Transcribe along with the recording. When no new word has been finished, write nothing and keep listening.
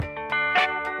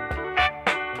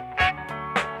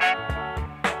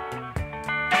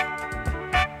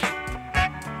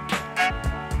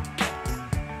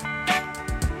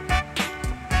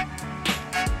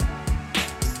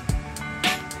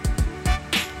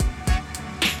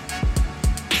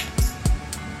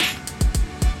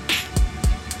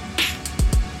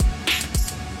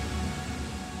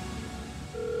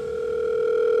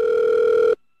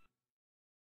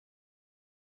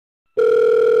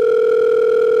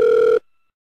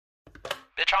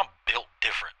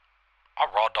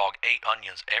dog 8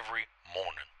 onions every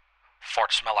morning.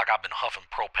 Farts smell like I've been huffing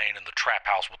propane in the trap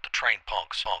house with the train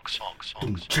punks.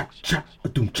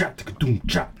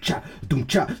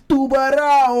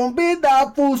 Tubarão,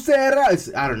 vida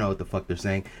pulseira. I don't know what the fuck they're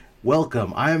saying.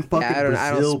 Welcome. I am fucking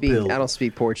Brazil Bill. I don't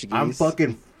speak Portuguese.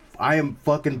 I am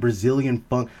fucking Brazilian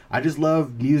funk. I just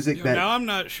love music that. Now I'm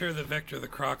not sure that Vector the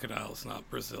Crocodile is not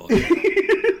Brazilian.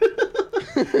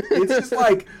 It's just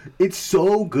like, it's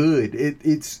so good.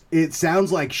 It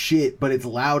sounds like shit, but it's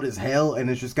loud as hell, and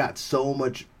it's just got so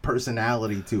much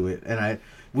personality to it. And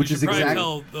which is exactly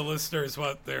tell the listeners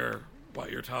what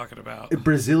you're talking about.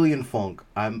 Brazilian funk.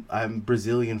 I'm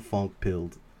Brazilian funk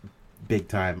pilled, big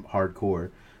time,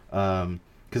 hardcore.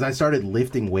 Because I started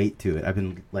lifting weight to it. I've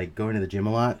been like going to the gym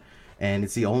a lot, and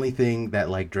it's the only thing that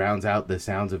like drowns out the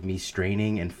sounds of me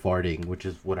straining and farting, which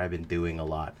is what I've been doing a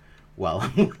lot while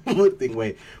I'm lifting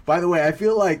weight. By the way, I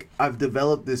feel like I've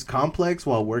developed this complex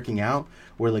while working out,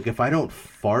 where like if I don't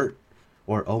fart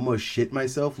or almost shit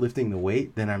myself lifting the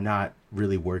weight, then I'm not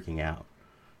really working out.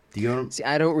 Do you know? See,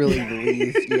 I don't really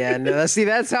believe. Yeah, no. See,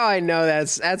 that's how I know.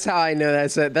 That's how I know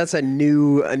that's a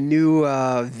new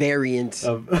variant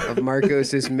of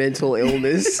Marcos's mental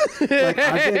illness. Like,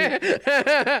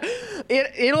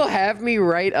 it'll have me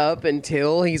right up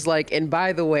until he's like, and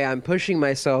by the way, I'm pushing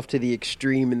myself to the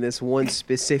extreme in this one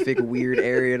specific weird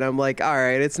area, and I'm like, all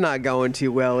right, it's not going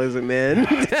too well, is it, man?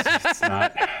 It's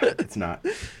not. It's not.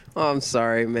 Oh, I'm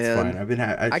sorry, man. It's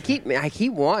fine. I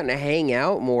keep wanting to hang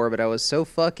out more, but I was so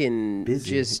fucking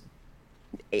busy. Just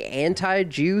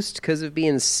anti-juiced because of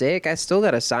being sick. I still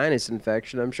got a sinus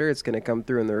infection. I'm sure it's going to come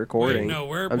through in the recording. Wait, no,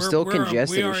 I'm still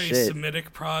congested we are as a shit. Semitic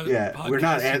Yeah, podcast. we're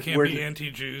not. You can't be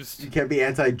anti-juiced. You can't be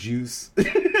anti-juice.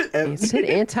 It said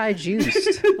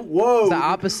anti-juiced. Whoa. It's the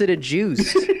opposite of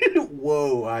juiced.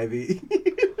 Whoa, Ivy.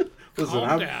 Listen,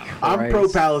 Calm down. I'm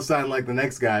pro-Palestine like the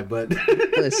next guy, but...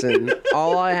 Listen,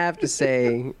 all I have to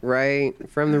say, right,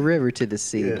 from the river to the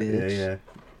sea, bitch.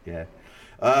 Yeah.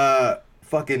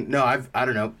 Fucking, no, I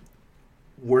don't know.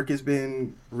 Work has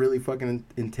been really fucking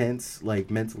intense, like,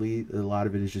 mentally. A lot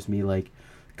of it is just me, like,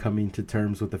 coming to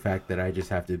terms with the fact that I just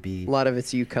have to be... A lot of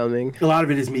it's you coming. A lot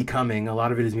of it is me coming. A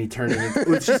lot of it is me turning...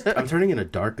 I'm turning into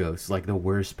Dark Ghost, like, the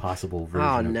worst possible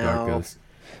version of Dark Ghost.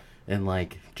 And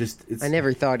like, just it's. I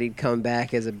never thought he'd come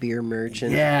back as a beer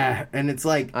merchant. Yeah, and it's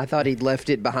like I thought he'd left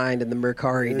it behind in the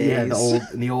Mercari days. Yeah,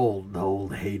 the old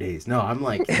heydays. No, I'm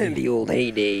like the old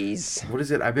heydays. What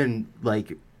is it? I've been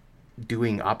like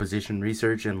doing opposition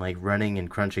research and like running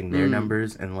and crunching their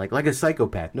numbers and like a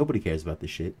psychopath. Nobody cares about this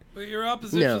shit. But your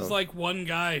opposition's like one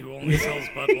guy who only sells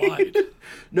Bud Light.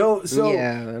 No, so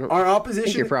yeah, our opposition. I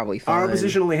think you're probably fine. Our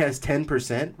opposition only has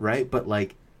 10%, right? But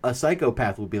like. A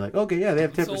psychopath would be like, okay, yeah, they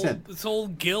have 10%. It's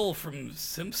old Gil from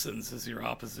Simpsons is your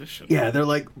opposition. Yeah, they're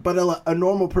like, but a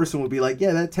normal person would be like,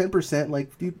 yeah, that 10%,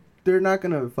 like, dude, they're not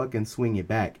gonna fucking swing it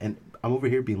back. And I'm over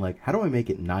here being like, how do I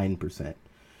make it 9%?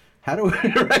 How do I?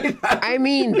 Right? I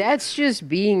mean, that's just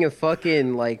being a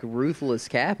fucking like ruthless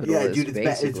capitalist, yeah, dude,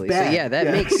 basically. It's bad. So yeah, that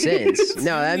makes sense.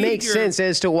 No, that makes sense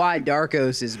as to why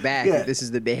Darkos is back. Yeah. If this is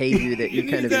the behavior that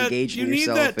you're kind of engaging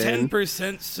yourself in. You need that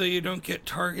 10% so you don't get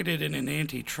targeted in an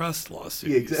antitrust lawsuit.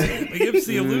 Yeah, exactly. It gives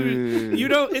the illusion. You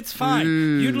don't. It's fine.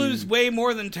 You'd lose way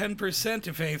more than 10%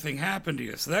 if anything happened to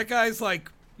you. So that guy's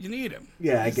like, you need him.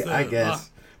 Yeah, I guess.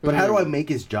 But how do I make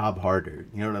his job harder?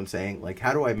 You know what I'm saying? Like,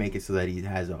 how do I make it so that he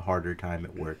has a harder time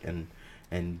at work and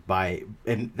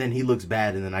then he looks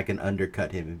bad and then I can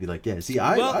undercut him and be like, yeah, see,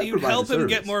 I you'd help him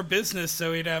get more business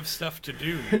so he'd have stuff to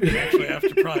do. He'd actually have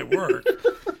to probably work.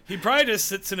 He probably just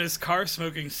sits in his car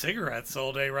smoking cigarettes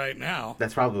all day right now.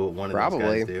 That's probably what one of those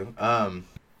guys do.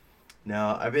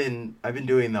 No, I've been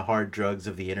doing the hard drugs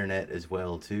of the internet as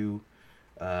well too.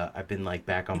 I've been like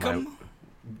back on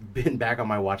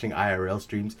my watching IRL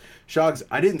streams. Shogs,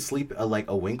 I didn't sleep like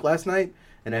a wink last night,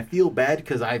 and I feel bad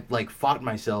because I like fought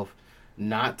myself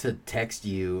not to text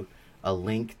you a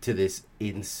link to this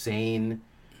insane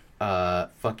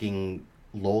fucking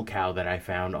lolcow that I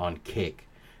found on Kick.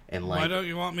 And like, why don't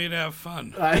you want me to have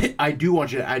fun? I do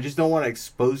want you to. I just don't want to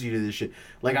expose you to this shit.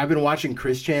 Like, I've been watching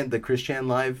the Chris Chan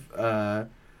live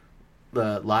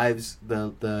the lives,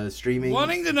 the streaming.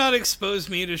 Wanting to not expose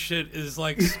me to shit is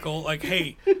like like,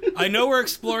 hey, I know we're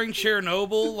exploring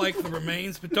Chernobyl, like the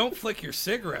remains, but don't flick your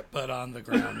cigarette butt on the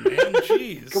ground, man.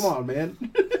 Jeez. Come on, man.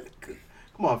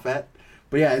 Come on, fat.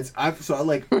 But yeah,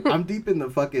 I'm deep in the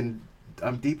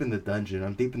dungeon.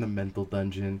 I'm deep in the mental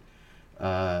dungeon.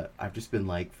 I've just been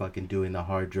like fucking doing the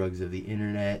hard drugs of the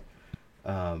internet.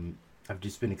 I've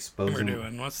just been exposing. We're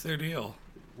doing. What's their deal?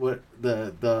 What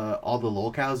all the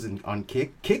lolcows on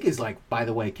Kick? Kick is like, by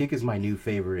the way, Kick is my new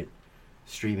favorite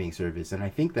streaming service, and I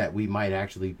think that we might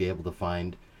actually be able to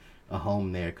find a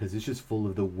home there because it's just full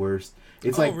of the worst.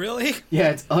 It's Oh, like, really? yeah,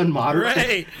 it's unmoderated.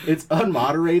 Right. It's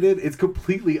unmoderated. It's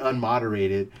completely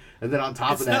unmoderated. And then on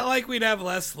top It's of that, not like we'd have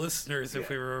less listeners if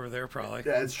we were over there, probably.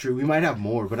 that's true. We might have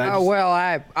more, but Oh well,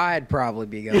 I'd probably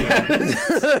be going.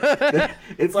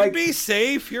 it's like Be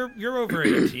safe. You're over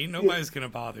 18. Nobody's gonna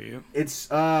bother you. it's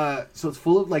so it's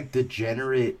full of like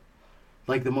degenerate,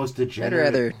 like the most I'd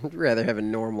degenerate. rather have a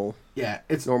normal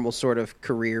It's sort of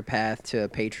career path to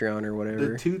Patreon or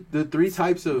whatever. the three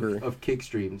types of kick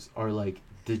streams are like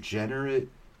degenerate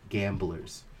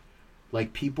gamblers,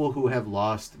 like people who have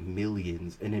lost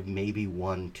millions and have maybe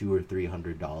won $200 or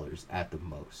 $300 at the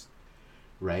most,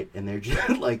 right? And they're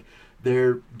just like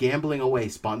they're gambling away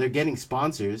they're getting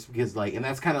sponsors because like, and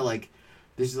that's kind of like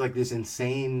this is like this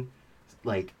insane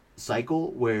like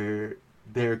cycle where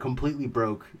they're completely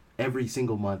broke every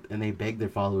single month and they beg their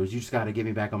followers, you just got to get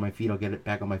me back on my feet, I'll get it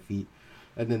back on my feet.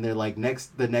 And then they're like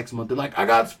the next month they're like, I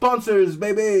got sponsors,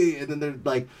 baby. And then they're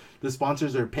like, the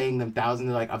sponsors are paying them thousands.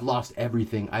 They're like, I've lost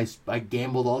everything. I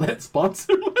gambled all that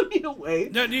sponsor money away.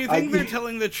 Now, do you think they're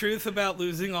telling the truth about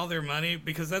losing all their money?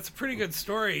 Because that's a pretty good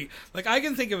story. Like, I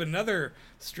can think of another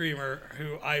streamer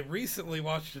who I recently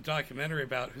watched a documentary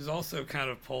about who's also kind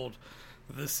of pulled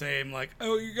the same, like,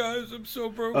 oh, you guys, I'm so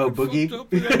broke. Oh, I'm Boogie?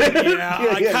 fucked up. Yeah,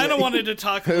 I kind of wanted to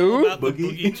talk a little about the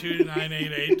Boogie? Boogie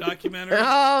 2988 documentary.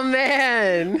 Oh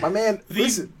man! My man,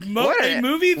 listen. A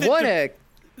movie that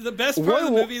the best part of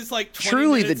the movie is like 20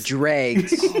 truly minutes. the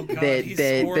dregs Oh, God, that he's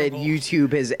that horrible.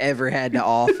 YouTube has ever had to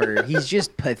offer. He's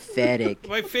just pathetic.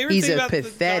 My favorite He's thing a about the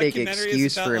pathetic documentary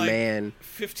excuse is about, for a like, man.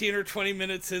 15 or 20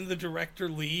 minutes in, the director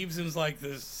leaves and is like,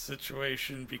 this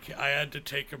situation, I had to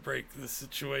take a break. The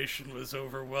situation was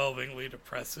overwhelmingly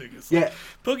depressing. It's like, Yeah.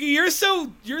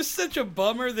 Boogie, you're such a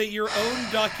bummer that your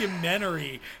own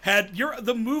documentary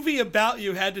the movie about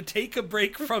you had to take a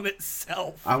break from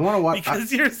itself. I want to watch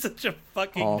because you're such a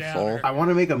fucking Awful. downer. I want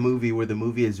to make a movie where the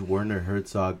movie is Werner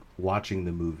Herzog watching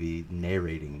the movie,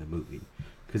 narrating the movie,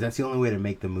 because that's the only way to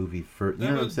make the movie. You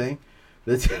know what I'm saying?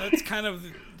 That's That's kind of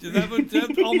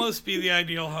that'd almost be the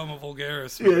ideal Homo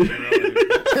Vulgaris movie. Really.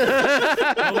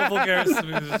 Homo Vulgaris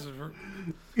movie is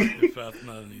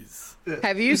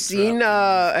Have you seen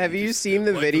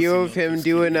the video of him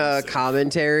doing a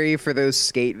commentary for those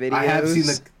skate videos? I have seen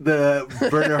the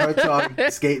Werner Herzog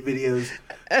skate videos.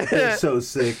 They're so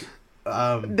sick.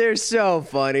 They're so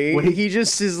funny. When He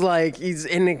just is like,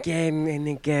 and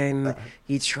again,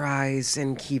 he tries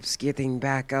and keeps getting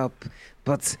back up,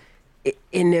 but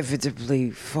inevitably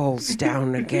falls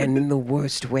down again in the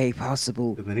worst way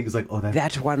possible. And then he was like, "Oh,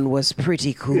 That one was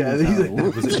pretty cool, yeah." He's like, though.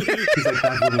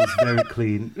 that one was very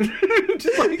clean.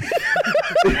 Just like,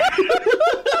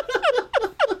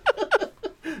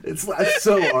 it's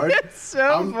so hard.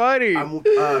 so funny. I'm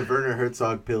Werner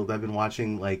Herzog pilled. I've been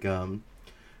watching like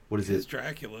what is his it?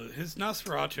 Dracula, his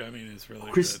Nosferatu. I mean, is really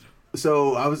Chris. good.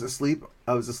 So I was asleep.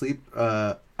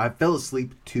 I fell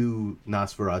asleep to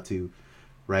Nosferatu.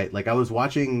 Right, like I was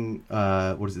watching,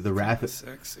 what is it, The Wrath of...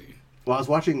 Sexy. Well, I was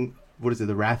watching, what is it,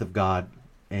 The Wrath of God,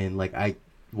 and like I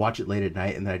watch it late at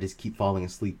night, and then I just keep falling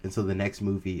asleep. And so the next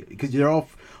movie, because they're all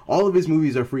of his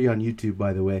movies are free on YouTube,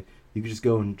 by the way. You can just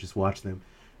go and just watch them.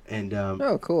 And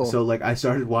oh, cool. So like I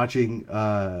started watching,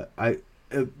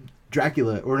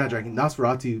 Dracula, or not Dracula,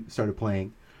 Nosferatu started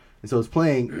playing, and so I was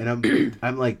playing, and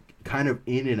I'm like kind of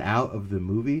in and out of the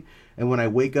movie. And when I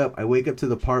wake up to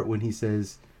the part when he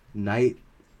says night.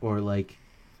 Or like,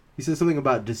 he says something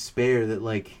about despair that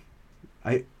like,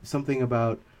 something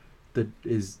about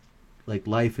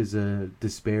life is a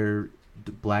despair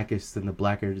blackest than the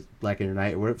blacker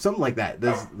night or whatever, something like that.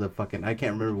 That's the fucking, I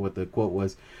can't remember what the quote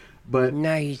was, but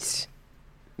Night.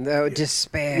 No,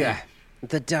 despair. Yeah.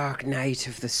 The dark night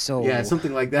of the soul. yeah,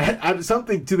 something like that,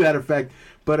 something to that effect.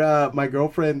 But my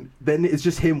girlfriend, then it's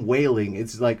just him wailing.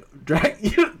 It's like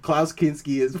Klaus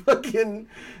Kinski is fucking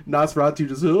Nosferatu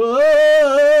just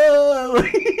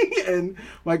and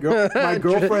my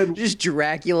girlfriend Just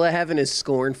Dracula having a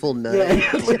scornful nut.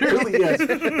 yeah, literally yes.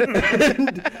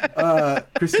 And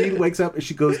Christine wakes up and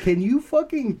she goes, "Can you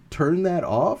fucking turn that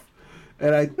off?"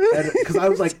 And because I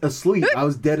was like asleep, I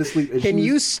was dead asleep. And Can she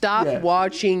you was- stop yeah.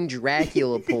 watching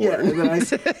Dracula porn? Yeah, and then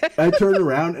I turned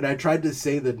around and I tried to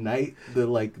say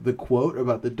the quote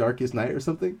about the darkest night or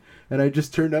something, and I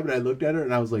just turned up and I looked at her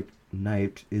and I was like,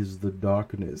 "Night is the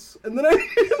darkness," and then I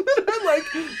like,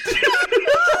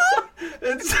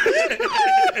 it's,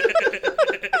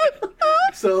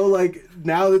 so like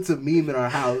now it's a meme in our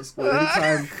house. Like,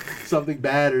 anytime something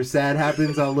bad or sad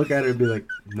happens, I'll look at her and be like,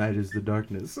 "Night is the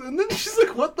darkness," and then she's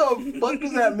like, "What the fuck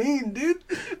does that mean, dude?"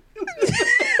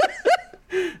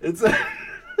 It's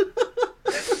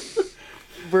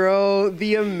Bro,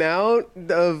 the amount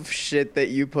of shit that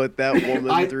you put that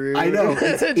woman through. I know.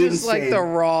 It's just like insane. the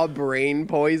raw brain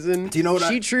poison. Do you know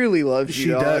what she truly loves you, She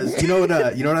dog. does. You know what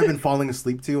I've been falling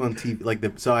asleep to on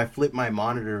TV? So I flip my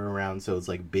monitor around so it's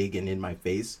like big and in my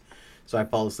face. So I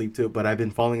fall asleep to it, but I've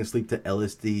been falling asleep to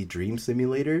LSD Dream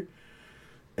Simulator.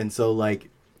 And so and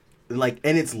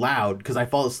it's loud because I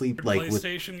fall asleep Your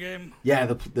PlayStation game? Yeah,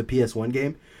 the PS1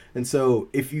 game. And so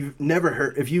if you've never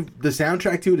heard, the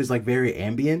soundtrack to it is like very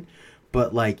ambient,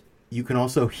 but like you can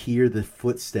also hear the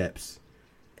footsteps,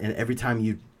 and every time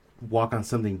you walk on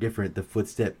something different, the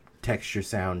footstep texture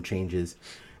sound changes.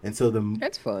 And so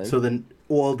that's fun. So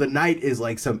the night is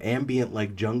like some ambient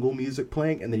like jungle music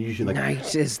playing, and then usually like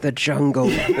night is the jungle.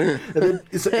 and then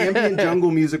it's ambient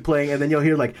jungle music playing, and then you'll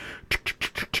hear like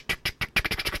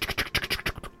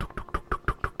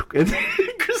and then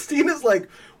Christina's like,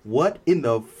 what in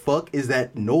the fuck is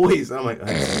that noise? And I'm like,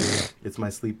 it's my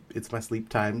sleep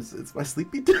times. It's my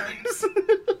sleepy times.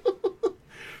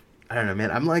 I don't know,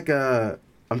 man. I'm like,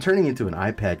 I'm turning into an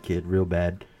iPad kid real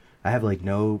bad. I have like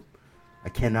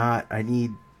I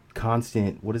need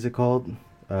constant, what is it called?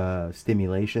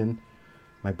 Stimulation.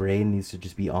 My brain needs to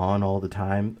just be on all the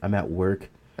time. I'm at work.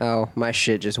 Oh, my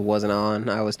shit just wasn't on.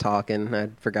 I was talking. I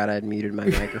forgot I'd muted my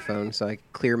microphone so I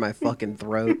could clear my fucking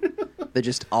throat. The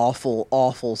just awful,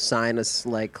 awful sinus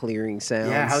like clearing sounds.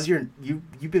 Yeah, how's you've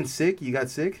been sick? You got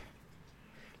sick?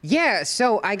 Yeah,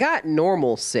 so I got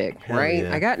normal sick, Hell right?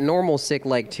 yeah. I got normal sick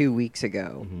like 2 weeks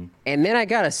ago. Mm-hmm. And then I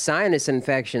got a sinus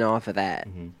infection off of that.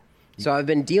 Mm-hmm. So I've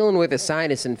been dealing with a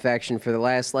sinus infection for the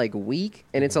last like week,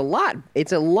 and it's a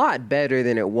Mm-hmm. lot better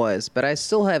than it was, but I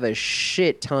still have a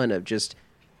shit ton of just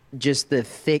the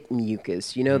thick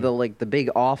mucus, you know, the big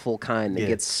awful kind that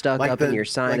gets stuck like up in your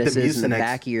sinuses and the Mucinex,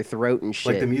 back of your throat and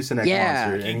shit. like the Mucinex yeah.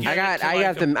 monster. And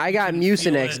I got you can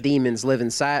feel Mucinex it. demons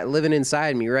living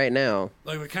inside me right now.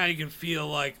 Like the kind you can feel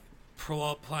like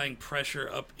applying pressure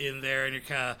up in there, and you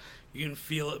can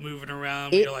feel it moving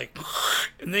around. You're like,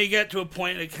 and then you get to a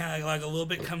point that kind of like a little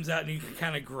bit comes out, and you can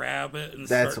kind of grab it and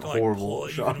That's start to like horrible, pull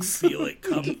it. You can Shocks. feel it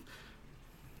come.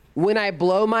 When I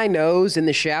blow my nose in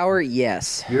the shower,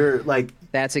 yes. You're like,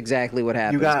 That's exactly what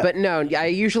happens. got- But no, I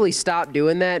usually stop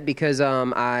doing that because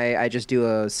I just do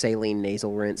a saline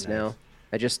nasal rinse now.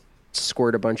 I just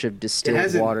squirt a bunch of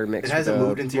distilled water mixed it hasn't with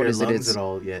moved into what your is it? lungs It's at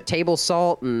all yet. table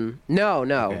salt and no,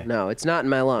 Okay. it's not in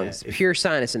my lungs. Yeah, if- Pure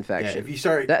sinus Yeah, infection. if you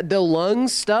start, The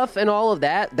lungs stuff and all of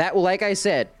that, like I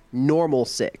said, normal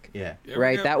sick. yeah. You ever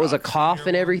Right, get that was a rocks in cough your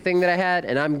and lungs? everything that I had,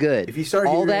 and I'm good. If you start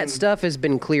all hearing- that stuff has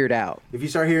been cleared out. If you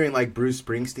start hearing like Bruce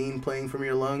Springsteen playing from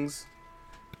your lungs,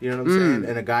 you know what I'm saying,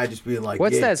 and a guy just being like,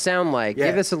 What's yeah. that sound like? Yeah.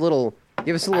 Give us a little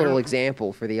don't-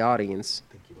 example for the audience.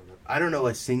 I don't know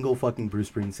a single fucking Bruce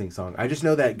Springsteen song. I just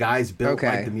know that guys built Okay.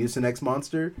 like the Mucinex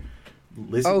monster.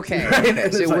 Listen, Okay, right?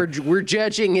 And so it's like- we're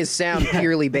judging his sound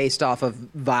purely based off of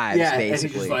vibes, yeah, and he's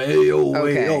basically. just like, hey yo,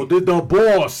 Okay. hey yo, this the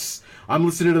boss. I'm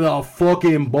listening to the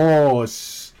fucking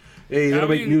boss. Hey, they don't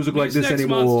make music like this Mucinex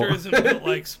anymore. Monster isn't built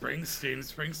like Springsteen.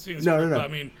 Springsteen's No. I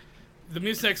mean, the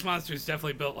Mucinex Monster is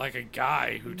definitely built like a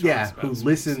guy who talks Yeah, about who Springsteen,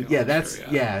 listens. Yeah, I'm that's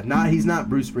sure, he's not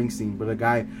Bruce Springsteen, but a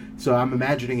guy. So I'm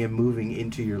imagining him moving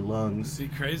into your lungs,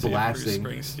 It'd be crazy blasting. if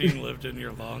Bruce Springsteen lived in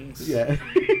your lungs. Yeah.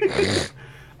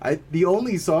 The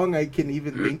only song I can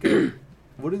even think of,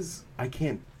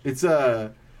 it's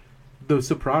the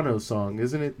Sopranos song,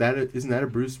 isn't it? Isn't that a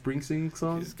Bruce Springsteen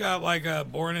song? He's got like a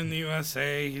Born in the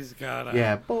USA. He's got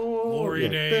Yeah. Glory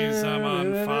Days, I'm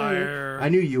on Fire. I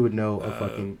knew you would know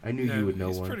yeah, you would know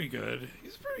he's one. pretty good.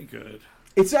 He's pretty good.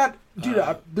 It's not, dude.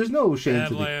 There's no shame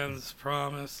to the. Badlands,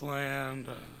 Promised Land.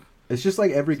 It's just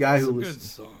like every guy who Some good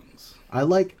listens. songs. I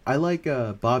like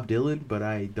Bob Dylan, but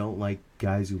I don't like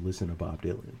guys who listen to Bob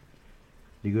Dylan.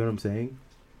 You get what I'm saying?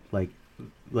 Like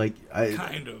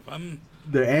Kind of.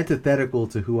 they're antithetical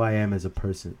to who I am as a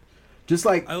person. Just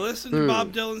like I listen to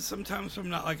Bob Dylan sometimes. I'm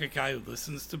not like a guy who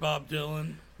listens to Bob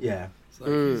Dylan. yeah, It's like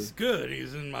he's good.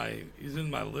 He's in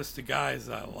my list of guys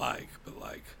that I like, but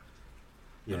like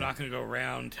yeah. I'm not gonna go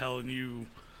around telling you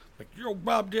like, yo,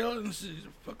 Bob Dylan's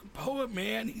a fucking poet,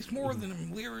 man. He's more than a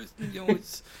lyricist. You know,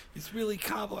 it's really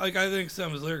like I think some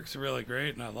of his lyrics are really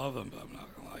great and I love them, but I'm not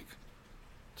gonna like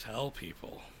tell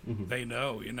people. They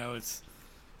know, you know, it's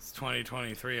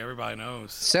 2023. Everybody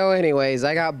knows. So, anyways,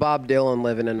 I got Bob Dylan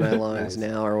living in my lungs Nice.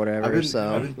 now, or whatever. I've been-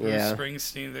 So, Bruce yeah.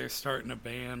 Springsteen, they're starting a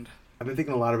band. I've been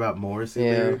thinking a lot about Morrissey Yeah.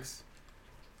 lyrics.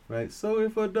 Right, so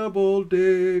if a double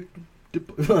dick,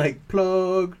 like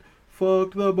plugged,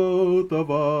 fucked the both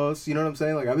of us. You know what I'm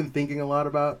saying? Like I've been thinking a lot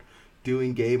about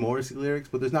doing gay Morrissey lyrics,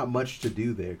 but there's not much to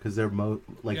do there because they're most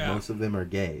Yeah. of them are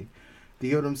gay. Do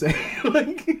you know what I'm saying?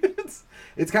 Like,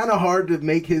 it's kind of hard to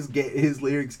make his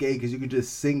lyrics gay because you could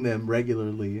just sing them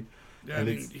regularly. Yeah, I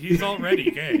mean, he's already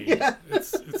gay. Yeah.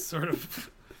 It's sort of.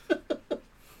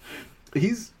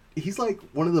 He's like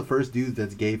one of the first dudes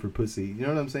that's gay for pussy. You know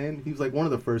what I'm saying? He was like one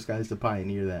of the first guys to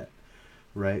pioneer that,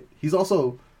 right? He's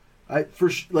also, for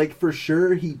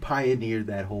sure, he pioneered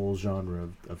that whole genre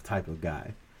of type of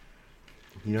guy.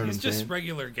 You know what I'm saying? He's just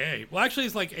regular gay. Well, actually,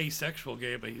 he's like asexual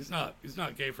gay, but he's not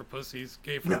gay for pussy. He's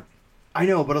gay for. No, I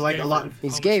know, but like a lot.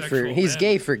 He's gay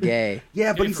for gay.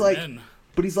 Yeah, but Gay he's for like, men.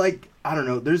 but he's like, I don't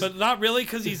know. But not really,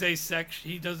 because he's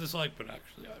asexual. He does this like, but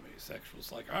actually, I'm asexual.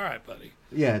 It's like, all right, buddy.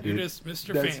 Yeah, dude. You're just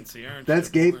Mr. That's- Fancy, aren't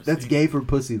That's you? gay. That's gay for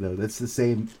pussy though. That's the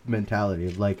same mentality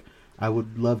of like, I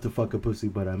would love to fuck a pussy,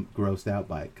 but I'm grossed out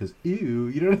by it because ew.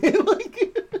 You know what I mean?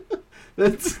 Like,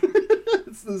 that's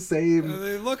it's the same.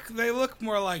 They look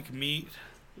more like meat.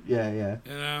 Yeah, yeah.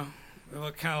 You know, they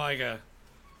look kind of like a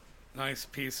nice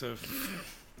piece of.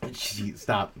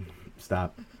 Stop.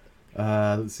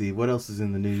 Let's see. What else is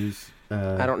in the news?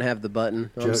 I don't have the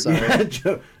button. I'm Jo- sorry. Yeah,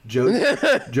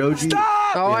 Joji.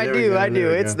 Oh, Yeah, I there we do. go, I do. there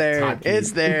we It's go. there. Hotkey.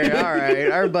 It's there. All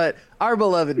right. Our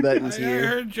beloved button's I here.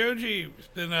 heard Joji's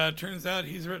been. Turns out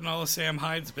he's written all of Sam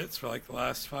Hyde's bits for like the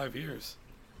last 5 years.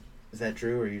 Is that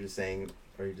true, or are you just saying?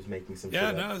 Or are you just making some? Yeah,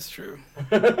 shit up? no, it's true.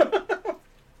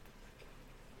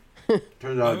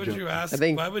 Turns Why out, would you ask? I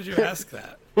think- Why would you ask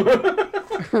that?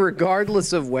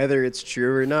 Regardless of whether it's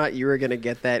true or not, you were gonna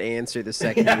get that answer the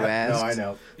second you asked. No, I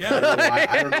know. Yeah.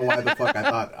 I don't know why the fuck I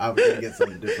thought I was gonna get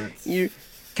something different. You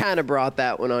kind of brought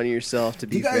that one on yourself, to Do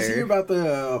be you guys fair. hear about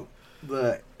the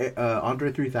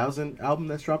Andre 3000 album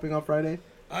that's dropping on Friday?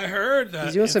 I heard that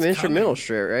He's doing some it's instrumental coming.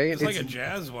 shit, right? It's like a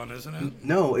jazz one, isn't it?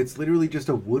 No, it's literally just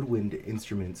a woodwind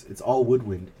instruments. It's all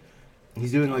woodwind.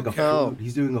 He's doing like a flute. Oh.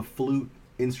 He's doing a flute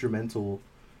instrumental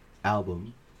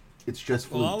album. It's just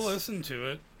flutes. Well, I'll listen to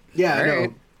it. Yeah, I know.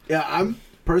 Alright. Yeah, I'm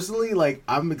personally like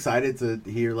I'm excited to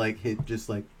hear like hit just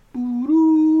like. It's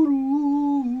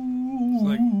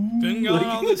like been going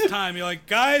all this time. You're like,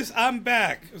 guys, I'm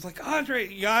back. It was like, Andre,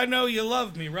 yeah, I know you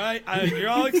love me, right? You're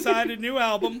all excited, new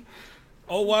album.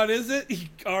 Oh, what is it?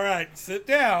 All right, sit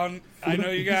down. I know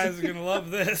you guys are gonna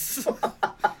love this.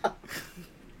 I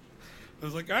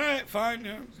was like, all right, fine.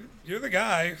 You're the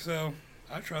guy, so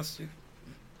I trust you.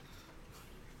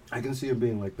 I can see him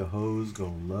being like the hoes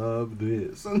gonna love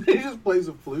this, and he just plays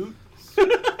a flute.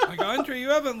 Like, Andre, you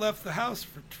haven't left the house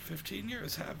for 15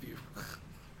 years, have you?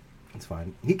 It's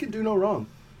fine. He can do no wrong.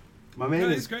 My man No,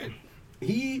 is he's great.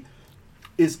 he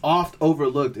is oft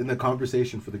overlooked in the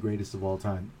conversation for the greatest of all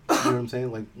time. You know what I'm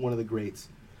saying? Like one of the greats.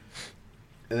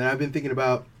 And then I've been thinking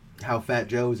about how Fat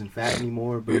Joe isn't fat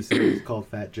anymore, but he said he's called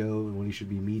Fat Joe and when he should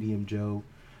be Medium Joe.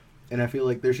 And I feel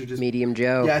like there should just Medium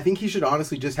Joe. Yeah, I think he should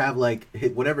honestly just have like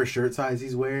whatever shirt size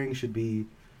he's wearing should be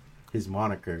his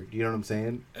moniker. Do you know what I'm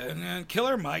saying? And then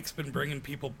Killer Mike's been bringing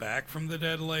people back from the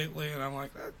dead lately, and I'm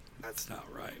like, that's not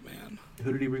right, man.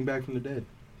 Who did he bring back from the dead?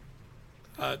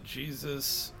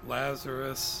 Jesus,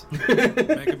 Lazarus,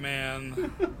 Mega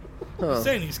Man. Huh. I'm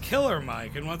saying he's Killer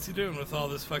Mike, and what's he doing with all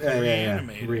this fucking Yeah.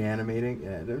 reanimating? Reanimating.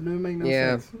 Yeah, that doesn't make no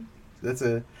Yeah. sense. That's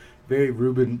a very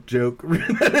Ruben joke.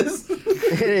 That is.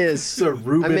 It is. It's a I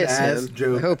Ruben miss ass him.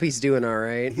 joke. I hope he's doing all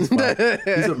right. He's fine.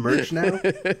 He's a merch now.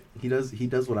 He does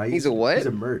what I used He's a to. what? He's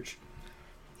a merch.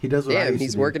 He does what I Damn, used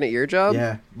he's to do. working at your job?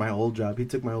 Yeah, my old job. He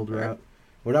took my old route.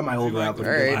 Well, not my old Is he route, like but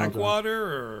All he took right. my old route. Blackwater,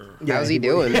 or Yeah, How's he works-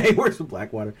 doing? Yeah, he works with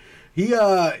Blackwater.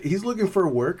 He's looking for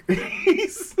work.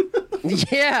 He's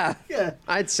Yeah, yeah.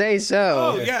 I'd say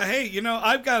so. oh yeah, hey,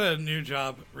 I've got a new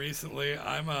job recently.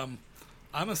 I'm a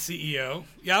CEO.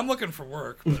 Yeah, I'm looking for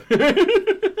work. But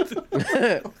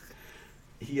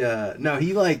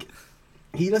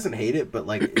He doesn't hate it, but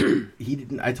like he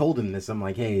didn't. I told him this. I'm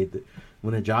like, hey,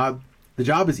 when the job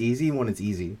is easy when it's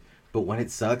easy, but when it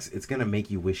sucks, it's gonna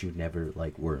make you wish you never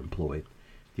like were employed.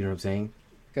 You know what I'm saying?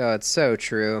 God, it's so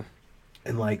true.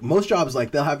 And like most jobs,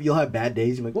 like you'll have bad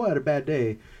days. You're like, well, I had a bad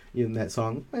day. You know that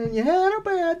song, when you had a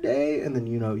bad day, and then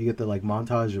you get the like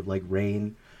montage of like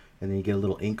rain, and then you get a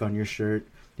little ink on your shirt.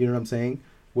 You know what I'm saying?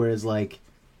 Whereas like,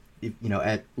 if,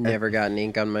 Never gotten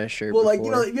ink on my shirt well,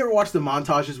 before. like, you ever watch the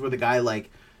montages where the guy, like,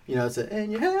 it's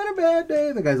and you had a bad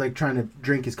day. The guy's, like, trying to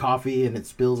drink his coffee and it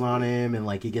spills on him and,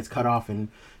 like, he gets cut off in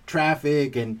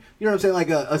traffic and, you know what I'm saying? Like,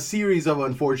 a series of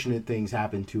unfortunate things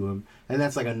happen to him. And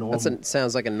that's, like, a normal...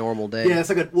 Sounds like a normal day. Yeah, that's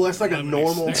like a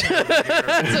normal...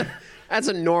 That's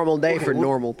a normal day for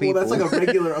normal people. Well, that's like a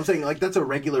regular... I'm saying, like, that's a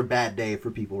regular bad day for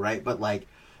people, right? But, like...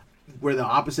 Where the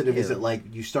opposite of is that like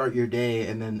you start your day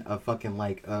and then a fucking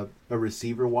like a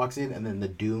receiver walks in and then the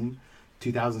Doom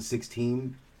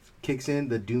 2016 kicks in,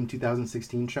 the Doom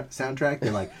 2016 soundtrack,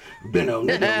 they're like, and you're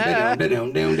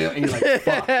like,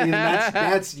 fuck. And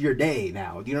that's your day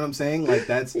now. Do you know what I'm saying? Like,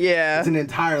 it's an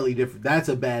entirely different, that's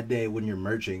a bad day when you're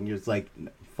merching. You're just like,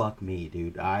 fuck me,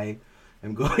 dude. I'm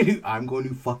going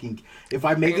to fucking, if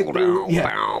I make it through,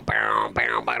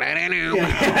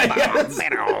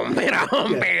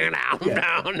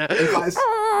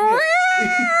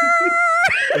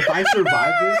 if I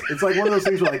survive this, it's like one of those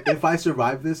things where, like, if I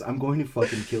survive this, I'm going to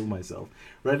fucking kill myself.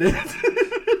 Right?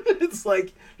 It's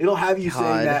like, it'll have you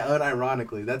saying that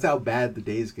unironically. That's how bad the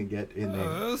days can get in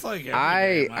there. It's like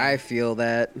I feel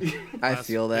that. I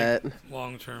feel that.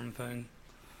 Long-term thing.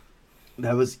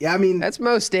 That was, I mean... That's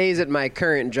most days at my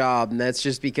current job, and that's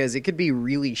just because it could be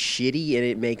really shitty and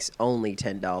it makes only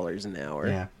 $10 an hour.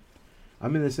 Yeah.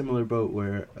 I'm in a similar boat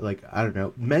where, like, I don't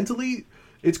know. Mentally,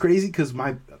 it's crazy because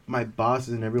my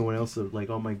bosses and everyone else, like,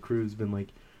 all my crew's been like,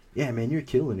 yeah, man, you're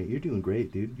killing it. You're doing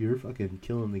great, dude. You're fucking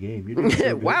killing the game. You're doing so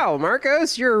good. Wow,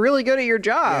 Marcos, you're really good at your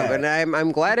job. Yeah. And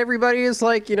I'm glad everybody is,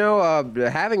 like,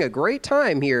 having a great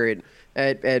time here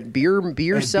at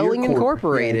Beer Selling Corp.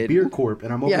 Incorporated. Yeah, Beer Corp.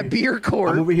 And I'm over Beer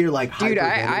Corp. I'm over here like dude,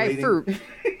 I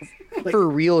for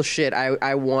real shit,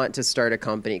 I want to start a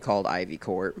company called Ivy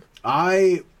Corp.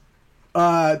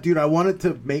 Dude, I wanted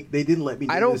to make, they didn't let me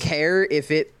do I don't care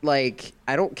if it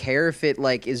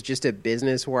is just a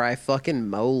business where I fucking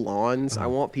mow lawns. I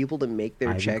want people to make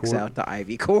their checks out to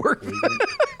Ivy Corp.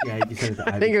 Yeah, you send it to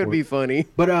Ivy I think it would be funny.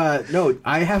 But no,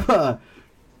 I have I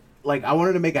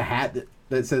wanted to make a hat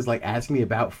that says, like, ask me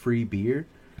about free beer,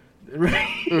 right?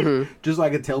 Mm-hmm. Just so I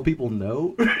could tell people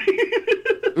no.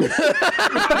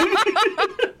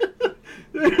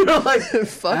 Like,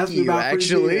 fuck you,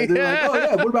 actually. They're like, oh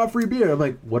yeah, what about free beer? I'm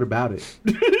like, what about it?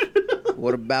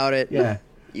 What about it? Yeah,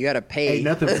 you gotta pay. Ain't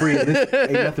nothing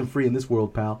free in this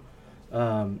world, pal.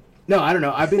 No, I don't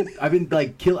know. I've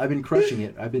been crushing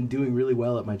it. I've been doing really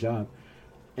well at my job,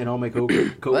 and all my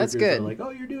coworkers are like,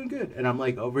 oh, you're doing good, and I'm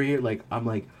like over here, like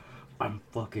I'm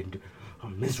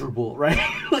miserable, right?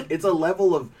 Like, it's a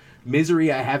level of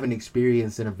misery I haven't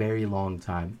experienced in a very long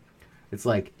time. It's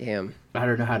like, damn, I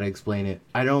don't know how to explain it.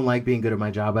 I don't like being good at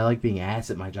my job. I like being ass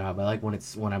at my job. I like when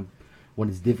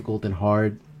it's difficult and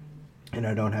hard, and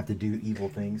I don't have to do evil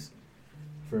things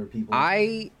for people.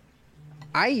 I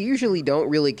usually don't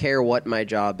really care what my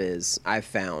job is. I've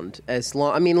found as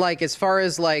far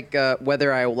as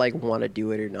whether I want to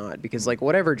do it or not, because like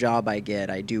whatever job I get,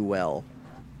 I do well,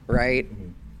 right? Mm-hmm.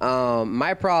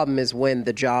 My problem is when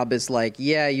the job is like,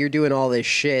 yeah, you're doing all this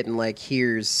shit and like,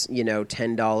 here's,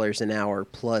 $10 an hour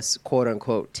plus quote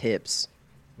unquote tips.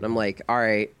 And I'm like, all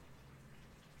right,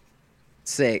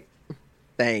 sick.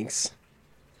 Thanks.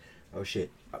 Oh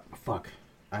shit. Fuck.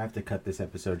 I have to cut this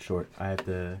episode short. I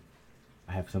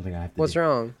have something I have to What's do.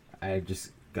 wrong? I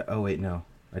just got, oh wait, no.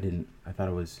 I didn't. I thought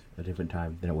it was a different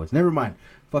time than it was. Never mind.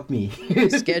 Fuck me.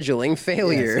 Scheduling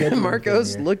failure. Yeah,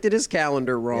 Marcos failure. looked at his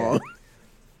calendar wrong. Yeah.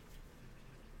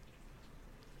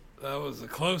 That was a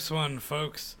close one,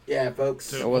 folks. Yeah, folks.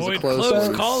 To That was a avoid close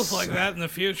one. calls like that in the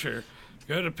future,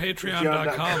 go to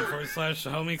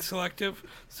patreon.com/the Collective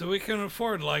so we can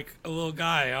afford like a little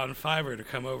guy on Fiverr to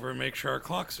come over and make sure our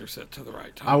clocks are set to the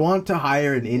right time. I want to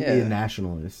hire an Indian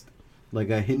nationalist, like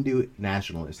a Hindu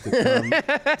nationalist, to come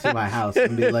to my house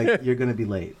and be like, "You're gonna be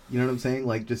late." You know what I'm saying?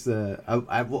 Like, just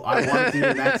I wanted to do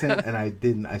an accent and I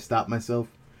didn't. I stopped myself.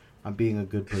 I'm being a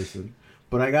good person.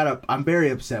 But I'm very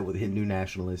upset with Hindu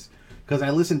nationalists because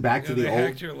I listen back to the old.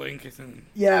 Hacked your link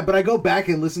Yeah, but I go back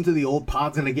and listen to the old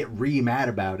pods and I get mad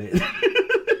about it.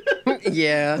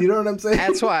 Yeah. Do you know what I'm saying?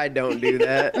 That's why I don't do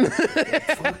that.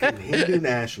 Fucking Hindu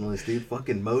nationalist, dude.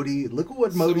 Fucking Modi. Look at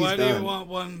what Modi's done. So why do you want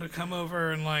one to come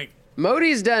over and like?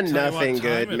 Modi's done nothing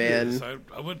good, man.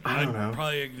 I'd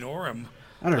probably ignore him.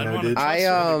 I don't know, dude.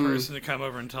 I'd person to come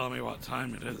over and tell me what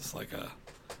time it is, like a.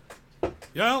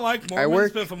 Yeah, I don't like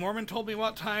Mormons, but if a Mormon told me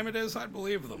what time it is, I'd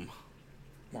believe them.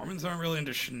 Mormons aren't really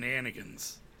into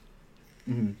shenanigans.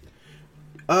 Mm-hmm.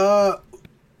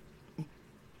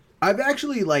 I've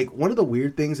actually, like, one of the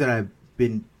weird things that I've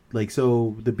been, like,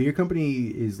 so the beer company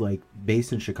is, like,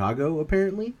 based in Chicago,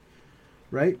 apparently,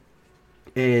 right?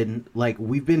 And, like,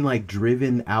 we've been, like,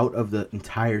 driven out of the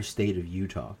entire state of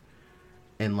Utah.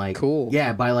 And, like, cool.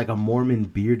 Yeah, by, like, a Mormon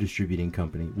beer distributing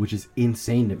company, which is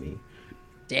insane to me.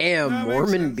 Damn,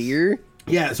 Mormon beer?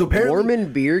 Yeah, so apparently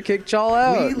Mormon beer kicked y'all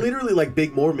out. We literally like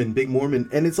big Mormon,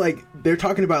 and it's like they're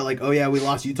talking about like, oh yeah, we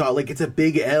lost Utah, like it's a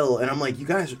big L, and I'm like, you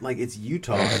guys, like it's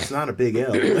Utah, it's not a big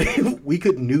L. Like, we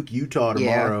could nuke Utah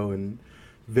tomorrow, and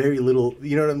very little,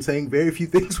 you know what I'm saying? Very few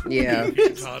things.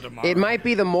 It might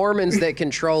be the Mormons that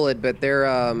control it, but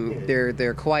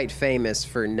they're quite famous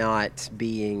for not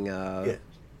being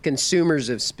consumers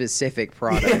of specific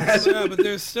products. Yeah, but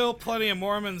there's still plenty of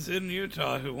Mormons in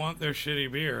Utah who want their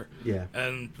shitty beer. Yeah.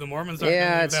 And the Mormons aren't going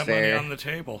to leave that money on the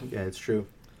table. Yeah, it's true.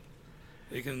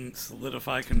 They can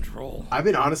solidify control. I've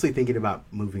been honestly thinking about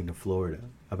moving to Florida.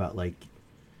 About like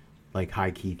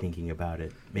high key thinking about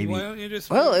it. Maybe. Why don't you just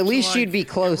Well, move at to, least like, you'd be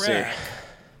closer. Iraq?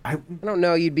 I don't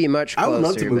know. You'd be much closer. I would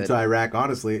love to move but- to Iraq,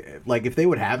 honestly. Like, if they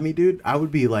would have me, dude, I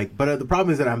would be like... But the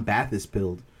problem is that I'm Baathist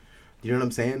pilled. You know what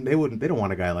I'm saying? They don't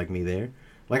want a guy like me there.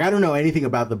 Like, I don't know anything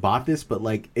about the Baathist, but,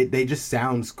 like, they just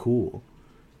sounds cool.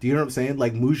 Do you know what I'm saying?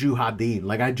 Like, Mujahideen.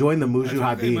 Like, I joined the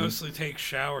Mujahideen. They mostly take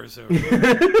showers over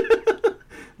there.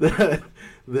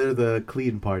 They're the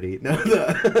clean party. No,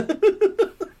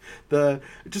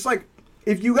 just like...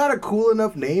 If you got a cool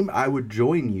enough name, I would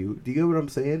join you. Do you get what I'm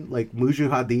saying? Like,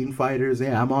 Mujahideen fighters,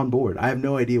 yeah, I'm on board. I have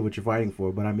no idea what you're fighting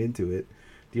for, but I'm into it.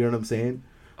 Do you know what I'm saying?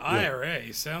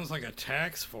 IRA sounds like a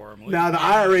tax form. No, the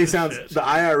IRA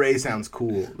sounds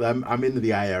cool. I'm into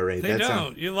the IRA. They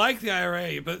don't. You like the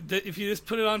IRA, but if you just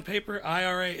put it on paper,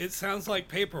 IRA, it sounds like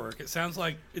paperwork. It sounds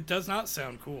like it does not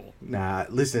sound cool. Nah,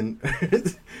 listen,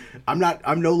 I'm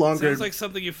no longer. It sounds like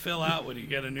something you fill out when you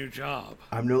get a new job.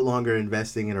 I'm no longer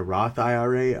investing in a Roth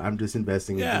IRA. I'm just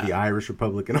investing into the Irish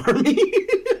Republican Army.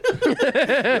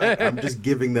 I'm just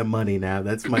giving them money now.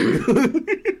 That's my.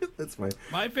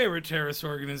 My favorite terrorist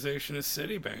organization is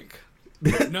Citibank.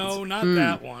 No, not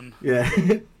that one. Yeah.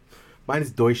 Mine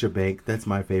is Deutsche Bank. That's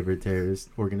my favorite terrorist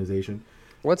organization.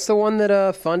 What's the one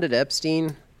that funded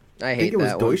Epstein? I hate that one. I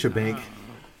think it was Deutsche Bank.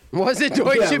 Was it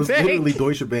Deutsche Yeah, it was Bank? literally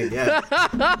Deutsche Bank, yeah.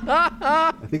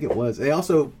 I think it was. They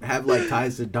also have, like,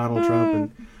 ties to Donald Trump,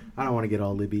 and I don't want to get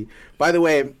all Libby. By the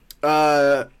way,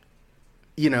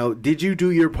 did you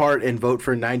do your part and vote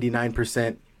for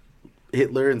 99%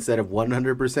 Hitler instead of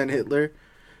 100% Hitler?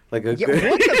 Like what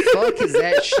the fuck is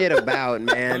that shit about,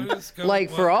 man? Like,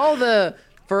 for all the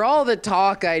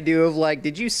talk I do of, like,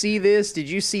 did you see this? Did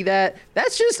you see that?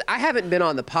 That's just, I haven't been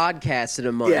on the podcast in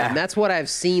a month, and that's what I've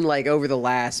seen, like, over the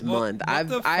last month. What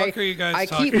the fuck are you guys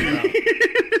talking about?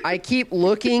 I keep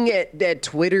looking at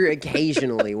Twitter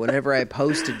occasionally whenever I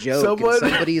post a joke, and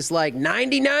somebody's like,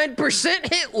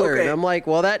 99% Hitler. Okay. And I'm like,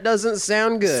 well, that doesn't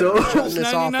sound good. So, I'm shutting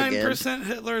this off again. 99%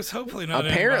 Hitler is hopefully not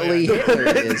Apparently anybody. Hitler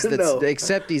is. No.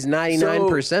 Except he's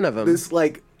 99% of them. This,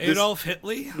 like... Adolf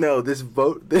Hitler? No, this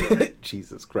vote...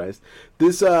 Jesus Christ.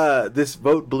 This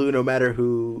vote blew no matter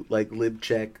who, like,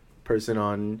 libcheck person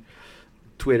on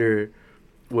Twitter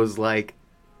was like,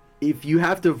 if you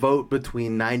have to vote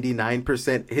between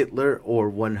 99% Hitler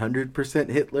or 100%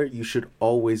 Hitler, you should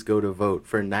always go to vote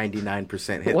for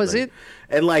 99% Hitler. Was it?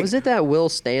 And like, was it that Will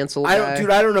Stancil guy?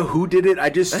 I don't know who did it.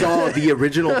 I just saw the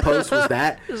original post was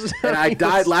that, and I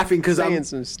died laughing because I'm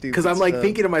like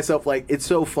thinking to myself, like, it's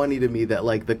so funny to me that,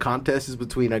 like, the contest is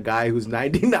between a guy who's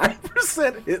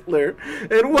 99% Hitler and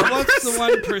 1%. What's the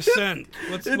 1%?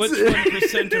 Which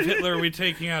 1% of Hitler are we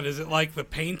taking out? Is it like the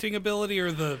painting ability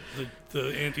or the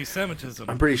anti-Semitism?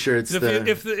 I'm pretty sure it's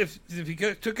if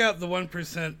you took out the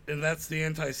 1% and that's the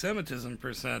anti-Semitism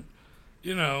percent,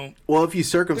 you know. Well, if you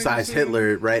circumcise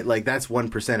Hitler, right? Like, that's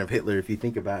 1% of Hitler if you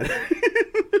think about it.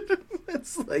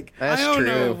 That's like that's I don't true.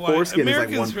 know why. Foreskin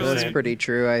Americans is like 1%. really, That's pretty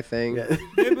true, I think. Yeah.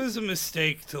 It was a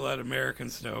mistake to let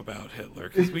Americans know about Hitler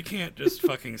because we can't just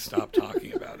fucking stop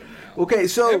talking about him now. Okay,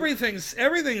 so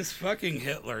everything's fucking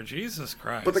Hitler. Jesus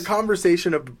Christ! But the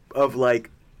conversation of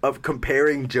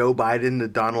comparing Joe Biden to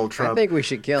Donald Trump. I think we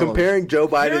should kill comparing him. Joe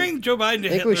Biden. Comparing Joe Biden to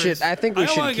Hitler. I think we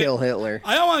should kill Hitler.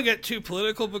 I don't want to get too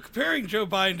political, but comparing Joe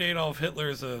Biden to Adolf Hitler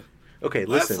is a okay.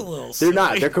 That's Listen, a little they're silly.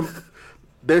 not.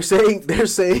 They're saying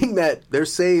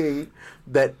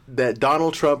that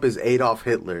Donald Trump is Adolf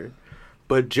Hitler,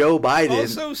 but Joe Biden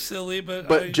also silly. But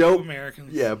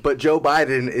Americans. Yeah, but Joe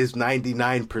Biden is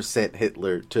 99%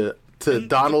 Hitler to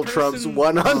Donald Trump's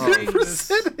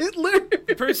 100% Hitler.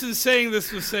 The person saying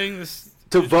this was saying this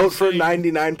to vote for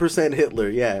 99% Hitler.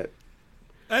 Yeah.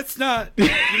 That's not,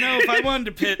 if I wanted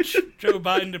to pitch Joe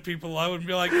Biden to people, I would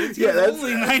be like, it's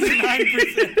only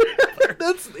 99%.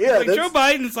 Joe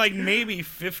Biden's like maybe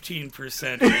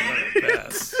 15% at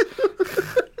best.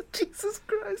 Jesus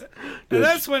Christ. And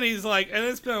that's when he's like, and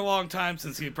it's been a long time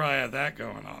since he probably had that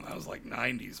going on. That was like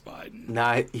 90s Biden.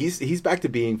 Nah, he's back to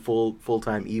being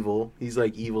full-time evil. He's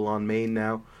like evil on Maine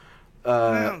now.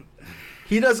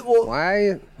 He does well.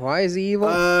 Why is he evil?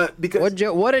 Because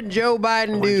what did Joe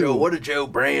Biden do? What did Joe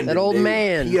Brandon That old do?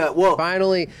 man. Yeah, well,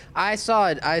 finally, I saw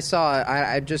it.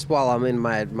 I just while I'm in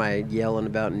my yelling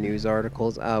about news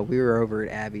articles, we were over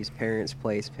at Abby's parents'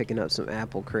 place picking up some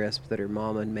apple crisp that her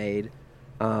mom had made.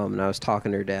 And I was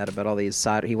talking to her dad about all these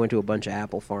cider. He went to a bunch of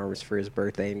apple farms for his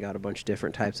birthday and got a bunch of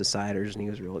different types of ciders, and he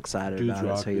was real excited about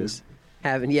it. So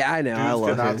Yeah, I know. I Dudes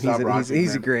love cannot him. stop rocking,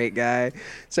 He's a man. great guy.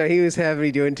 So he was having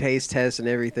me doing taste tests and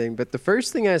everything. But the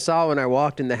first thing I saw when I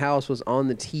walked in the house was on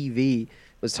the TV.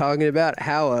 Was talking about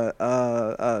how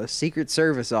a Secret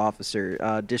Service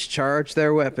officer discharged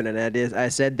their weapon, and I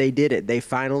said they did it. They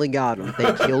finally got him.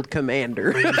 They killed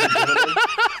Commander.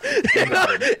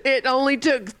 It only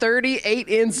took 38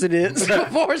 incidents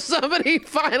before somebody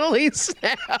finally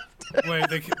snapped. Wait,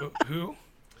 who?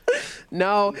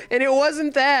 No, and it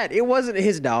wasn't that. It wasn't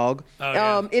his dog. Oh,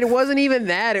 yeah. It wasn't even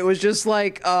that. It was just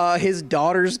like his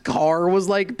daughter's car was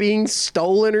like being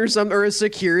stolen or something, or a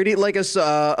security, like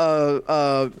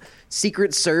a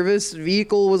Secret Service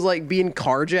vehicle was like being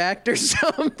carjacked or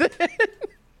something.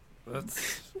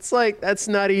 It's like, that's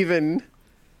not even.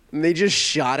 And they just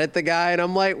shot at the guy, and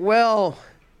I'm like, well,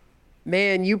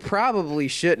 man, you probably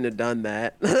shouldn't have done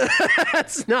that.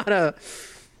 That's not a.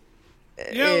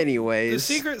 Anyways, the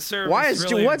Secret Service. Why is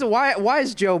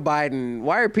Joe Biden?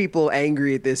 Why are people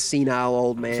angry at this senile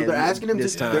old man? So they're asking him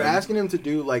this time? They're asking him to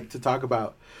do to talk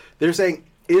about. They're saying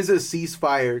is a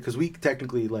ceasefire because we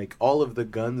technically all of the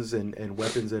guns and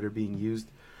weapons that are being used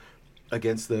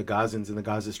against the Gazans in the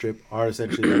Gaza Strip are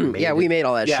essentially made. We made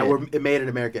all that shit. Yeah, we're made in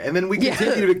America, and then we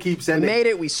continue to keep sending. We made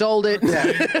it. We sold it.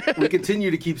 Yeah, we continue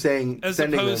to keep sending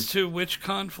opposed to which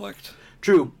conflict?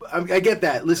 True, I get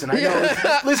that. Listen, I know.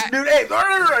 Listen, dude. Hey,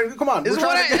 come on. This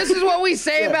is what we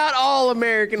say about all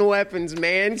American weapons,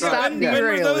 man. Stop When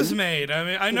derailing. were those made? I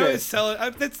mean, I know it's selling.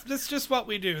 That's just what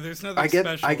we do. There's nothing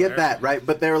special. I get there. that, right?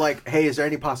 But they're like, hey, is there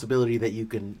any possibility that you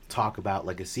can talk about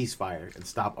a ceasefire and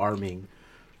stop arming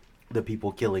the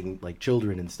people killing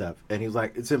children and stuff? And he was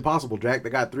like, it's impossible, Jack. They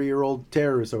got 3-year-old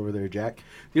terrorists over there, Jack.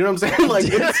 You know what I'm saying?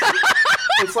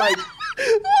 It's like.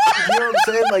 You know what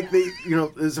I'm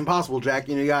saying? It's impossible, Jack.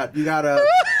 You got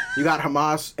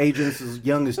Hamas agents as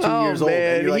young as 2 years old.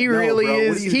 And you're like, he no, really bro,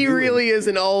 is. He really is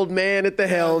an old man at the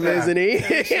helm, isn't he?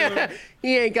 Yeah,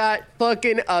 he ain't got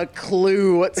fucking a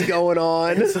clue what's going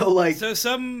on. So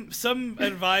some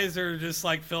advisor just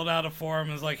filled out a form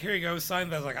and was like, here you go, sign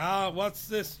that. I was like, what's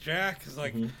this, Jack? It's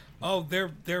like, oh,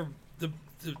 they're the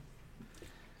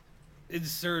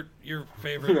insert your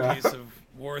favorite piece of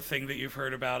war thing that you've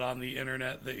heard about on the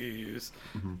internet that you use.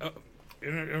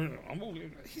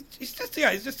 He's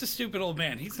just a stupid old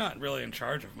man. He's not really in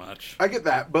charge of much. I get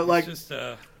that, but it's just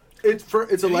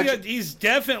it's election. He's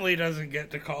definitely doesn't get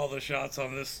to call the shots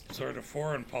on this sort of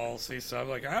foreign policy. So I'm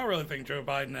like, I don't really think Joe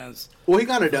Biden has. Well, he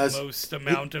kind of does. The most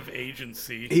amount of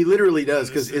agency. He literally does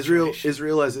because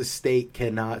Israel as a state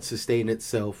cannot sustain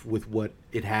itself with what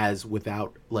it has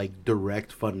without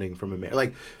direct funding from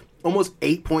America. Almost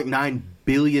 $8.9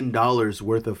 billion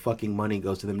worth of fucking money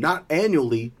goes to them, not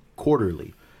annually,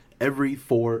 quarterly, every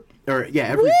 4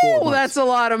 months. That's a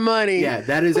lot of money. Yeah,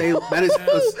 that is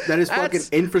fucking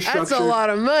infrastructure. That's a lot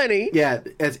of money. Yeah,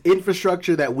 as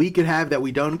infrastructure that we could have that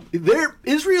we don't.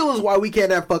 Israel is why we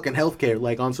can't have fucking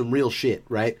healthcare on some real shit,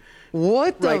 right?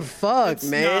 What the fuck,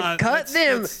 man? Cut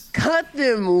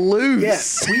them loose.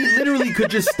 Yeah, we literally could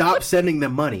just stop sending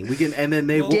them money. We can, and then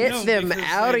they will get them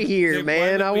out of here,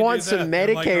 man. I want some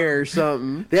Medicare or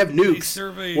something. They have nukes.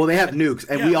 They have nukes,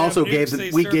 and we also gave them.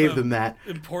 We gave them that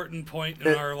important point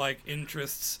in our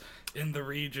interests in the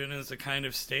region as a kind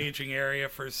of staging area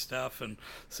for stuff, and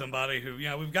somebody who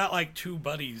we've got 2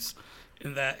 buddies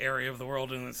in that area of the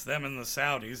world, and it's them and the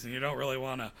Saudis, and you don't really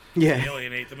want to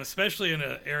alienate them, especially in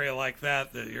an area like that.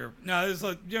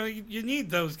 You need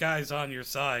those guys on your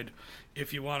side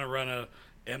if you want to run a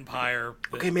empire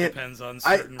that depends on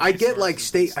certain I get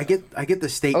resources I get the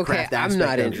statecraft aspect. I'm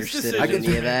not interested in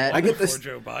any of that. I get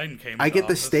Joe Biden came I get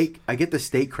office. I get the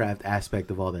statecraft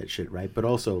aspect of all that shit, right? But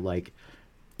also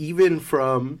even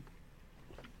from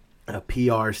a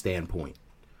PR standpoint,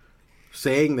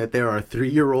 saying that there are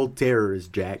 3-year-old terrorists,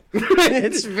 Jack.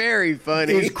 It's very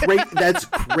funny. That's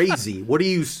crazy. What are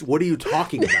you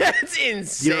talking about? That's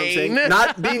insane. You know what I'm saying?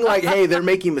 Not being hey, they're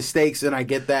making mistakes, and I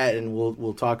get that, and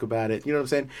we'll talk about it. You know what I'm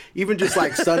saying? Even just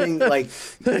stunning, but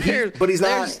he's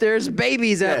not. There's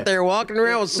babies out there walking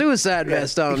around with suicide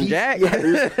vests on, Jack.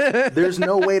 Yeah, there's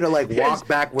no way to walk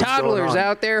back. What's toddlers going on.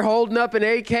 out there holding up an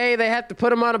AK. They have to put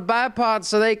them on a bipod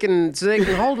so they can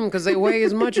hold them because they weigh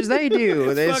as much as they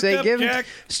do. They say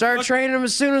start training them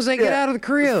as soon as they get out of the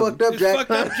crib. It's fucked up,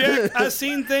 Jack. I've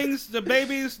seen things. The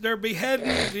babies, they're beheading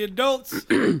the adults.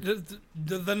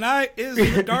 The night is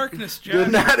the darkness, Jack. The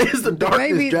night is the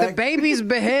darkness, Jack. The babies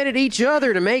beheaded each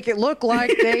other to make it look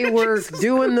like they were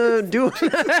doing.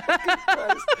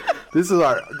 This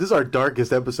is our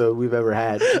darkest episode we've ever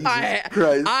had. Jesus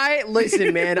Christ. I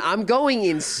listen, man. I'm going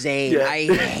insane. Yeah. I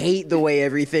hate the way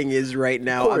everything is right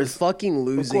now. I'm fucking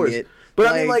losing it. But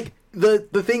I mean,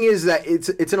 the thing is that it's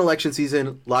an election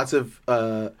season. Lots of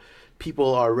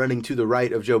people are running to the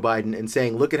right of Joe Biden and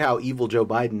saying, "Look at how evil Joe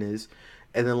Biden is,"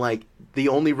 and then like the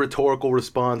only rhetorical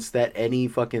response that any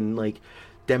fucking like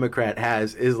Democrat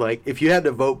has is like, if you had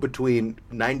to vote between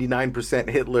 99%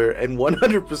 Hitler and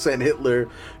 100% Hitler,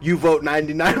 you vote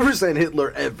 99%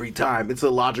 Hitler every time. It's a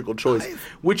logical choice,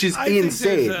 which is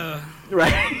insane,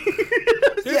 right?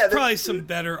 There's probably some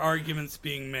better arguments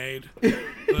being made,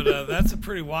 but that's a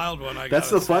pretty wild one.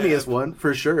 That's the funniest one,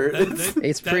 for sure.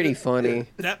 It's pretty funny.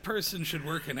 That person should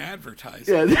work in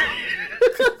advertising. Yeah.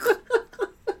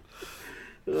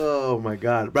 Oh my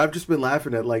god! But I've just been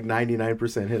laughing at like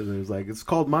 99% Hitler. It's like, it's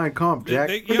called Mein Kampf, Jack.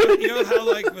 You know how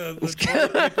like the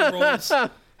toilet paper rolls,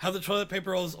 how the toilet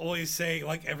paper rolls always say,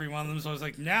 like every one of them is always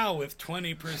like, now with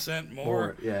 20%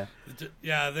 more. Yeah.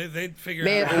 Yeah, they'd figure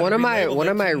Man, out. One of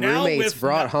my roommates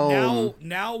brought home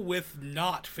now with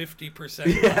not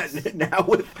 50% less. Yeah,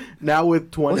 now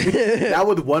with 20 now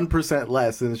with 1%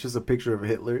 less, and it's just a picture of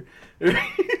Hitler.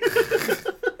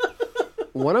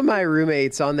 One of my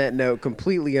roommates, on that note,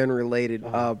 completely unrelated,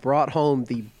 brought home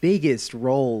the biggest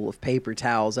roll of paper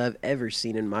towels I've ever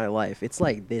seen in my life. It's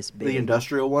like this big. The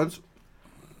industrial ones?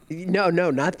 No,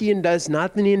 not the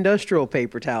industrial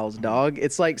paper towels, dog.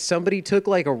 It's like somebody took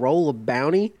like a roll of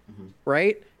Bounty,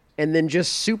 right, and then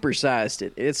just supersized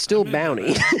it. It's still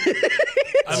Bounty.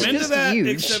 I'm into that, huge.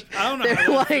 Except I don't know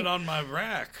how to fit on my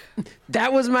rack.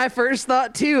 That was my first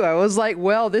thought, too. I was like,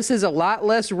 well, this is a lot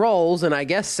less rolls, and I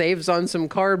guess saves on some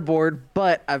cardboard,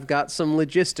 but I've got some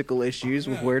logistical issues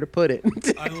with where to put it.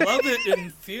 I love it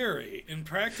in theory. In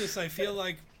practice, I feel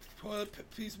like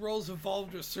these rolls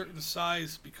evolved to a certain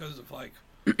size because of, like,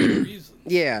 reasons.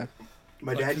 Yeah.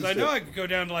 My dad used I know I could go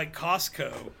down to, like,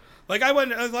 Costco. Like, I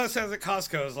went, last time I was at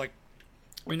Costco, I was like,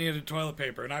 we needed toilet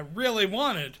paper, and I really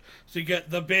wanted to get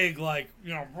the big, like,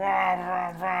 you know,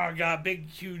 got a big,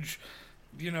 huge,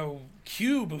 you know,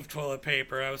 cube of toilet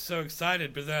paper. I was so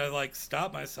excited, but then I, like,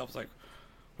 stopped myself. I was like,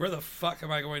 where the fuck am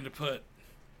I going to put,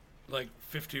 like,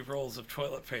 50 rolls of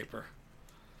toilet paper?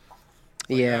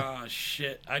 Like, yeah. Oh,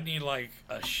 shit. I need, like,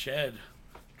 a shed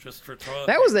just for toilet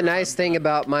paper. That was the nice thing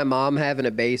about my mom having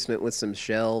a basement with some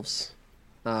shelves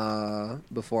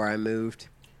before I moved.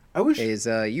 I wish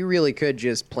you really could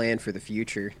just plan for the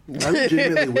future. I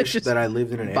legitimately wish that I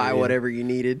lived in an area. Buy whatever you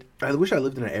needed. I wish I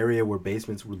lived in an area where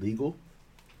basements were legal.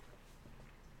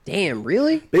 Damn,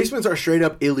 really? Basements are straight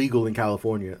up illegal in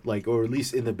California, like, or at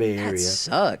least in the Bay Area. That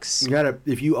sucks.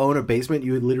 If you own a basement,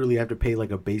 you would literally have to pay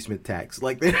like a basement tax.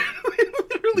 Like, they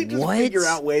literally just figure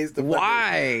out ways to.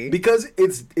 Why? Because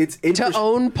it's to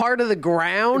own part of the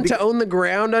ground, to own the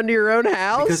ground under your own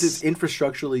house. Because it's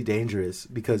infrastructurally dangerous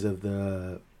because of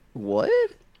the. What?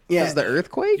 Yeah. Because of the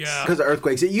earthquakes? Yeah. Because of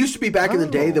earthquakes. It used to be back in the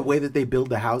day, the way that they build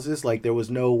the houses, like there was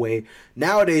no way.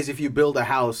 Nowadays, if you build a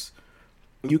house,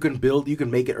 you can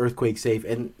make it earthquake safe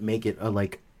and make it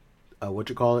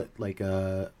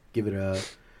give it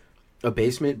a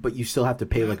basement, but you still have to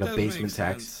pay like a basement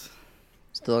tax.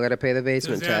 Still got to pay the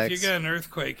basement tax. If you get an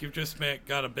earthquake, you've just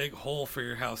got a big hole for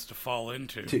your house to fall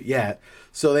into.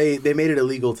 So they made it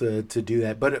illegal to do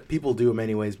that, but people do them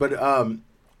anyways. But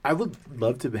I would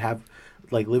love to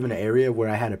live in an area where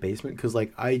I had a basement, because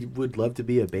like I would love to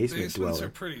be a basement dweller. Basements are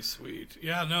pretty sweet.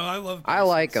 Yeah, no, I love basements. I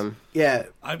like them. Yeah,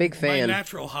 big fan. My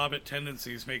natural hobbit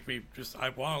tendencies make me I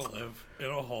want to live in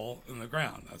a hole in the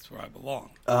ground. That's where I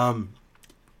belong.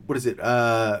 What is it?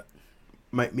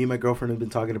 Me and my girlfriend have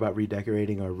been talking about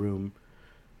redecorating our room,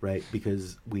 right?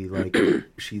 Because we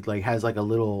she had like a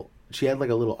little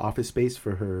office space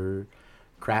for her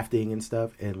crafting and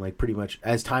stuff, and like pretty much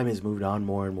as time has moved on,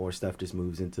 more and more stuff just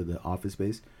moves into the office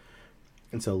space.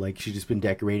 And so like she's just been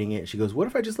decorating it. She goes, "What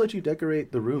if I just let you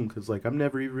decorate the room? Because like I'm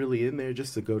never really in there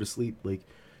just to go to sleep. Like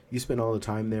you spend all the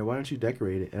time there. Why don't you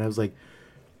decorate it?" And I was like,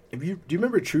 do you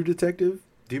remember True Detective?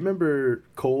 Do you remember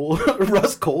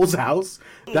Russ Cole's house?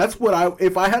 That's what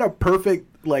if I had a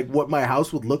perfect, like, what my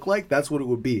house would look like, that's what it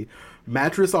would be.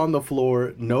 Mattress on the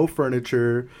floor, no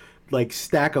furniture, like,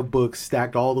 stack of books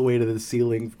stacked all the way to the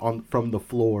ceiling from the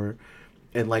floor,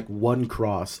 and, like, one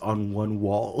cross on one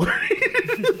wall.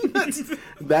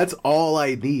 that's all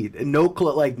I need. And the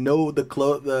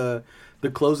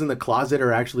clothes in the closet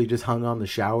are actually just hung on the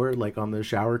shower, like on the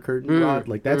shower curtain rod.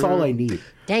 Like, that's all I need.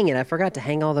 Dang it, I forgot to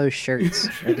hang all those shirts.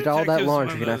 I did all that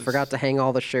laundry, and I forgot to hang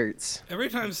all the shirts. Every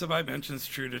time somebody mentions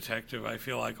True Detective, I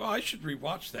feel like, I should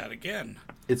rewatch that again.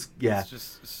 It's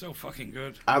just so fucking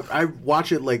good. I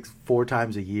watch it like 4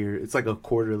 times a year. It's like a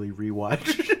quarterly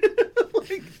rewatch.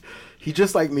 He's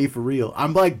just like me for real.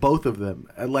 I'm like both of them.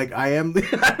 Like, I am.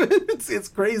 It's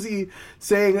crazy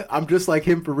saying I'm just like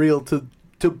him for real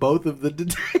to both of the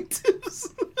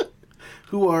detectives.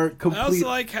 who are I complete. also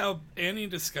like how any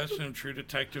discussion of True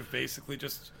Detective basically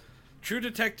just True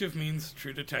Detective means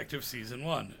True Detective season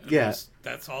 1. And Yeah.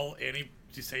 that's all.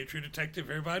 You say True Detective,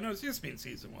 everybody knows this means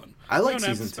season 1. I like you don't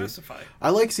season have to 2. specify. I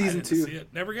like I season didn't 2. see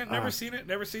it. Never seen it.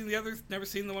 Never seen the other. Never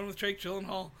seen the one with Jake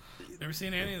Gyllenhaal. Never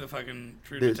seen any of the fucking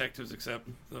True Detectives except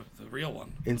the real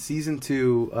one. In season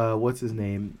 2, what's his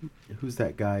name? Who's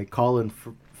that guy? Colin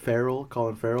Farrell.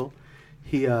 Colin Farrell.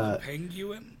 He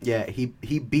Penguin. Yeah, he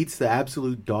beats the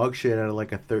absolute dog shit out of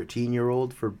like a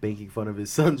 13-year-old for making fun of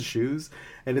his son's shoes,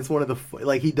 and it's one of the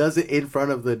like he does it in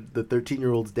front of the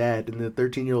 13-year-old's dad, and the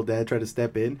 13-year-old dad tried to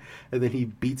step in, and then he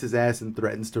beats his ass and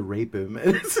threatens to rape him.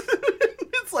 And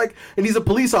it's like, and he's a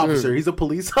police officer. He's a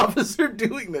police officer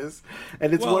doing this,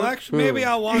 and it's actually, maybe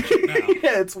I'll watch it now.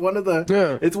 yeah, it's one of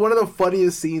the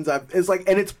funniest scenes It's like,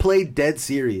 and it's played dead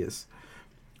serious.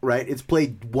 Right, it's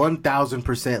played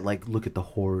 1,000%. Like, look at the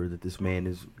horror that this man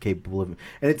is capable of, and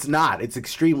it's not. It's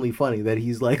extremely funny that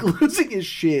he's like losing his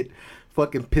shit,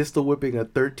 fucking pistol whipping a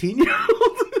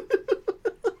 13-year-old,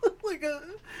 like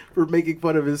for making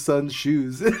fun of his son's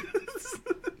shoes.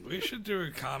 We should do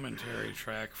a commentary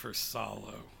track for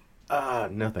Solo.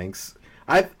 No thanks.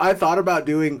 I thought about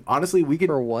doing. Honestly, we could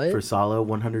For what? For Solo,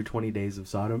 120 Days of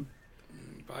Sodom.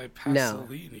 By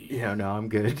Pasolini. Yeah, no, I'm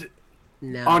good.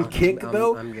 No, On Kick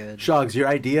though, I'm good. Shogs, your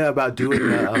idea about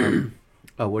doing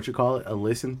what you call it, a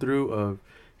listen through of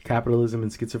capitalism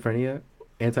and schizophrenia,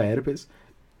 anti-Oedipus.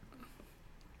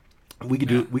 We could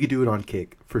do it on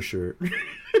Kick for sure.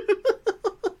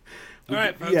 All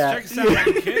right, folks, check us out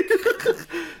on Kick.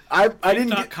 I didn't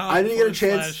get a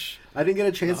chance. I didn't get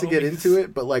a chance to get into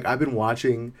it, but like I've been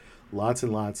watching lots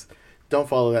and lots. Don't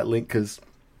follow that link because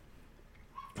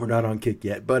we're not on Kick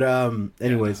yet. But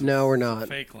anyways, No, we're not.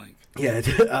 Fake link.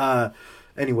 yeah.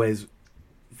 Anyways,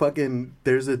 fucking,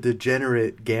 there's a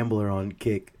degenerate gambler on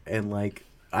Kick, and like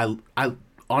I'm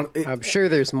sure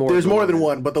there's more. There's more than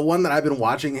one, but the one that I've been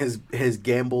watching has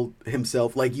gambled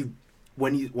himself. Like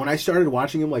when I started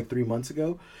watching him like 3 months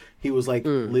ago, he was like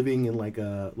living in like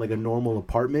a normal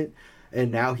apartment, and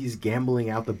now he's gambling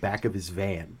out the back of his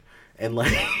van. And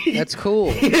like that's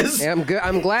cool. Yeah,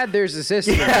 I'm glad there's a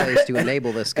system in place to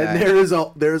enable this guy. And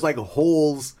there's like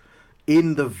holes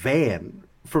in the van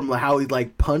from how he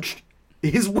like punched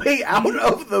his way out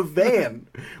of the van,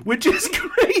 which is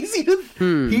crazy.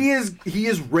 He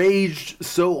is raged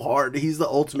so hard. He's the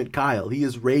ultimate Kyle. He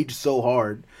has raged so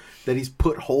hard that he's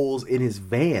put holes in his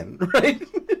van, right?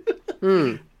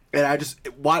 And I just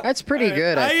that's pretty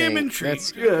good. I think am intrigued.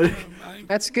 That's good.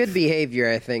 That's good behavior.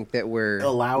 I think that we're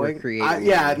allowing. We're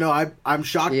creating. I'm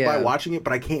shocked by watching it,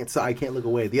 but I can't look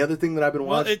away. The other thing that I've been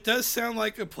watching. Well, it does sound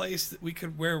like a place that we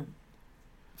could where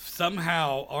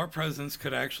somehow our presence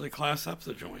could actually class up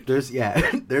the joint. There's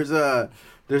a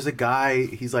guy.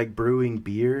 He's like brewing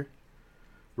beer,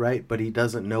 right? But he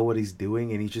doesn't know what he's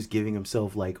doing, and he's just giving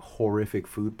himself like horrific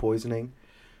food poisoning.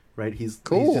 Right, he's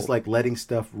just like letting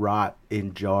stuff rot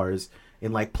in jars,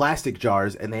 in like plastic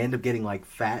jars, and they end up getting like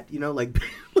fat, like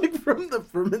from the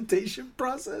fermentation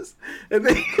process, and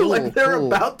they they're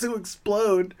about to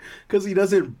explode because he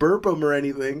doesn't burp them or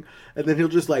anything, and then he'll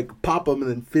just like pop them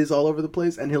and then fizz all over the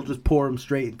place, and he'll just pour them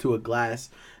straight into a glass,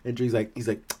 and he's like.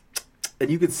 And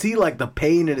you can see like the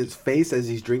pain in his face as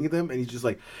he's drinking them, and he's just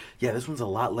like, "Yeah, this one's a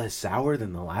lot less sour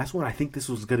than the last one. I think this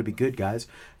was gonna be good, guys."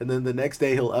 And then the next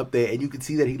day he'll update, and you can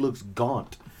see that he looks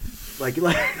gaunt, like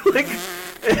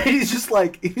and he's just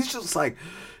like,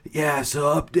 "Yeah,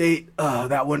 so update.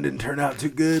 That one didn't turn out too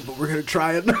good, but we're gonna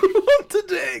try another one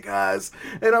today, guys."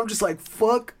 And I'm just like,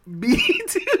 "Fuck me,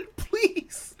 dude,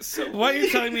 please." So what you're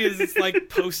telling me is it's like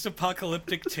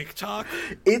post-apocalyptic TikTok?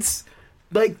 It's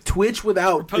like Twitch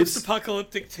without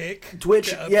post-apocalyptic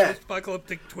Twitch, yeah.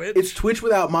 Post-apocalyptic Twitch. It's Twitch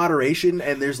without moderation,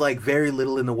 and there's like very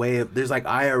little in the way of. There's like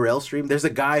IRL stream. There's a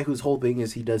guy whose whole thing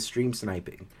is he does stream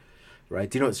sniping, right?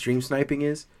 Do you know what stream sniping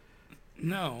is?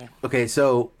 No. Okay,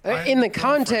 so in the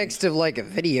context of like a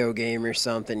video game or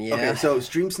something, yeah. Okay, so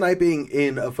stream sniping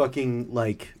in a fucking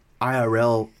like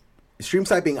stream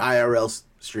sniping IRL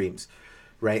streams.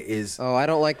 Right, is I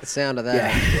don't like the sound of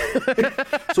that.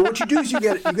 Yeah. So what you do is you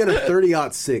get a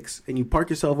 30-06 and you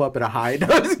park yourself up at a high.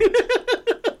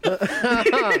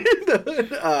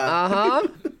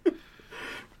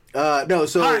 No,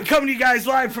 so Hi, coming to you guys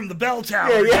live from the bell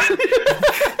tower. Yeah.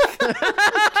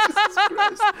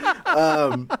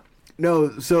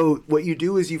 No, so what you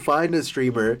do is you find a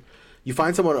streamer. You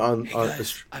find someone on. Hey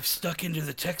guys, I've stuck into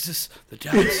the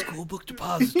Dallas School Book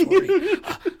Depository.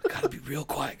 Gotta be real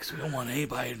quiet because we don't want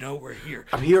anybody to know we're here.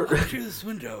 I'm here. Look through this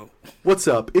window. What's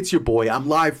up? It's your boy. I'm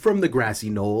live from the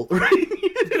grassy knoll.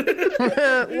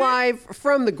 Live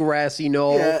from the grassy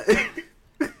knoll. Yeah.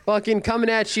 Fucking coming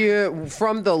at you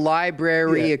from the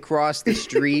library across the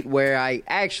street where I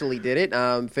actually did it.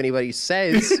 If anybody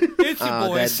says It's your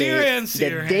boy,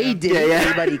 that they did it,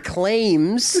 anybody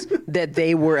claims that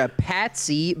they were a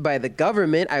patsy by the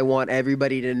government, I want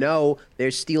everybody to know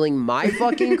they're stealing my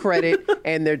fucking credit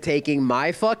and they're taking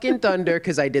my fucking thunder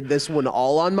because I did this one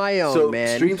all on my own,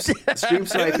 man. Stream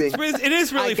sniping. It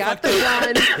is really I got fucked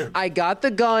up. the gun. I got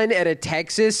the gun at a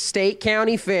Texas state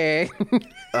county fair.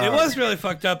 It was really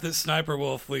fucked up that Sniper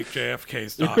Wolf leaked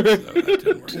JFK's docs. Though. That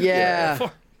didn't work.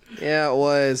 Yeah, it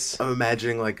was. I'm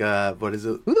imagining like what is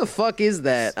it? Who the fuck is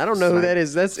that? I don't know who that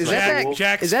is. Is that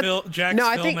Jack is that? Jack No,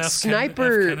 I Phil think F.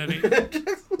 Sniper Kennedy.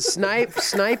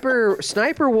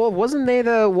 Sniper Wolf, wasn't they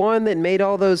the one that made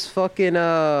all those fucking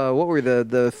what were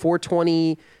the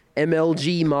 420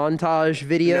 MLG montage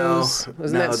videos?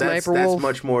 Wasn't that Sniper Wolf? That's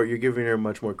much more. You're giving her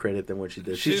much more credit than what she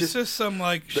did. She's just some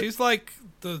like she's like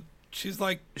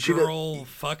girl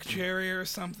fuck Jerry or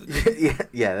something.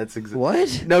 yeah, that's exactly.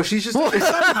 What? No, she's just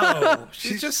somehow.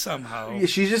 She's just somehow. Yeah,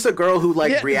 she's just a girl who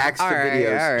reacts to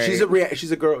videos. All right.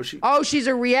 She's a girl. She's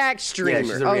a React streamer. Yeah,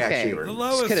 she's a React streamer. The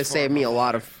lowest Could have saved me a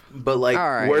lot of. But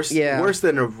worse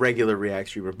than a regular React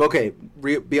streamer. But okay,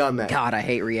 beyond that. God, I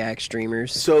hate React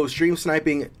streamers. So stream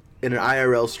sniping in an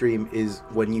IRL stream is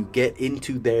when you get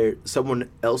into someone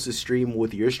else's stream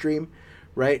with your stream,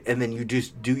 right? And then you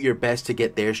just do your best to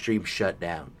get their stream shut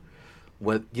down.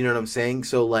 What, you know what I'm saying?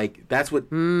 So like that's what.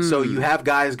 So you have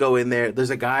guys go in there.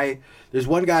 There's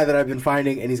one guy that I've been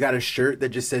finding, and he's got a shirt that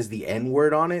just says the N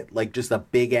word on it, like just a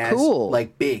big ass,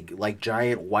 like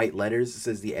giant white letters that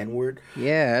says the N word.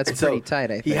 Yeah, that's pretty tight.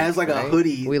 I think he has like a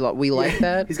hoodie. We like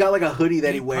that. He's got like a hoodie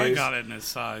that he wears. I got it in his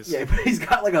size. Yeah, but he's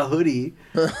got like a hoodie,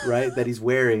 right, that he's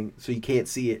wearing, so you can't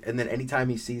see it. And then anytime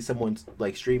he sees someone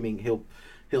like streaming, he'll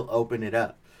open it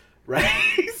up. Right,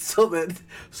 so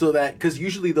that because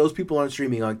usually those people aren't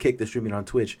streaming on Kick, they're streaming on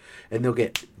Twitch, and they'll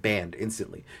get banned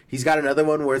instantly. He's got another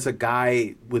one where it's a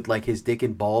guy with like his dick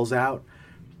and balls out,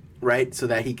 right, so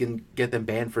that he can get them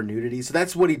banned for nudity. So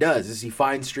that's what he does: is he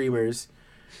finds streamers,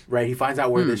 right? He finds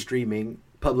out where they're streaming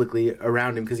publicly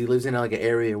around him because he lives in like an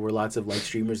area where lots of like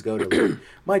streamers go to. Like,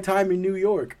 my time in New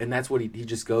York, and that's what he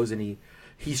just goes and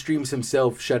he streams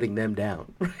himself shutting them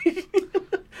down. Right?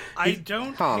 I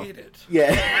don't hate it.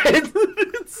 Yeah,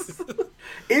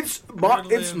 it's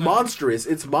monstrous.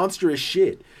 It's monstrous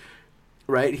shit,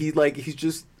 right? He's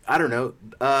just I don't know.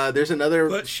 There's another.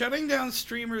 But shutting down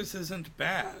streamers isn't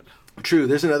bad. True.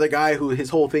 There's another guy who his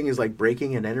whole thing is like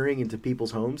breaking and entering into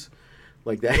people's homes,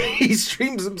 like that. He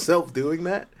streams himself doing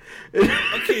that.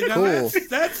 Okay, now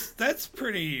that's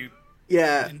pretty.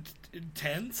 Yeah.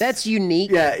 Intense. That's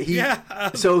unique.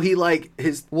 Yeah. So he like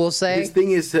his. We'll say his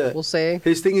thing is to. We'll say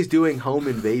his thing is doing home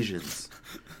invasions.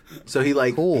 So he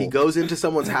he goes into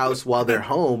someone's house while they're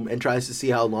home and tries to see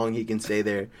how long he can stay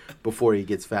there before he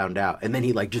gets found out, and then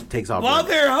he like just takes off while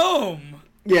they're home.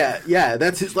 Yeah,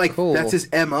 that's his that's his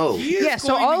MO. Yeah,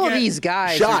 so all of these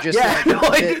guys are just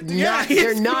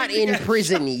they're not in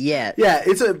prison yet. Yeah,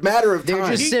 it's a matter of time. They're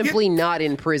just simply not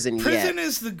in prison yet. Prison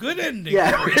is the good ending.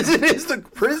 Yeah, prison is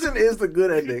the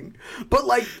good ending. But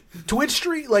like Twitch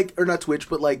stream, or not Twitch,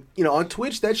 but like, you know, on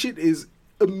Twitch that shit is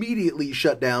immediately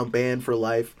shut down, banned for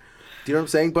life. Do you know what I'm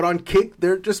saying? But on Kick,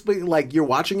 they're just like you're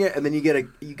watching it and then you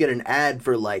get an ad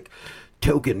for like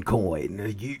token coin,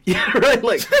 right?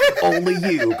 Like only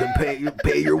you can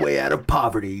pay your way out of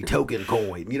poverty. Token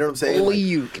coin, you know what I'm saying? Only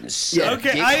you can set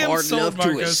dick hard enough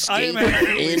to escape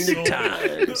into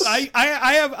times. I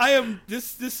am.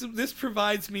 This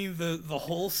provides me the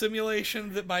whole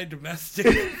simulation that my domestic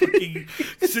fucking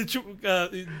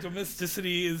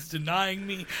domesticity is denying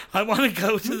me. I want to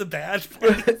go to the bad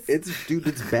part.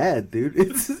 It's bad, dude.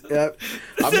 It's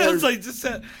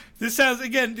This sounds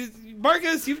again.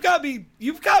 Marcus, you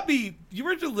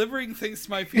were delivering things to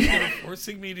my feet and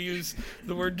forcing me to use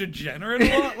the word degenerate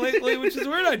a lot lately, which is a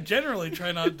word I generally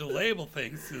try not to label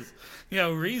things as,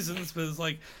 reasons, but it's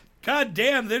like, god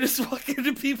damn, they're just walking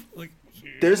into people like,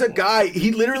 there's a guy,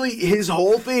 he literally, his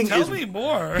whole thing Tell me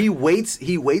more. He waits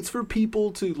for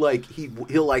people to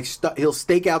he'll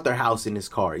stake out their house in his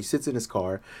car. He sits in his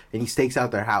car and he stakes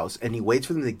out their house and he waits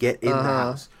for them to get in the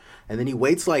house. And then he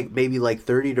waits maybe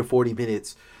 30 to 40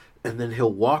 minutes. And then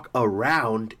he'll walk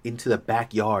around into the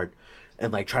backyard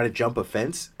and try to jump a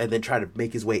fence and then try to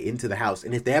make his way into the house.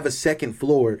 And if they have a second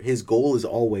floor, his goal is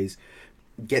always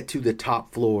get to the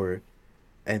top floor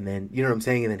and then, you know what I'm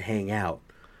saying, and then hang out.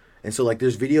 And so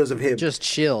there's videos of him just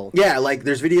chill. Yeah,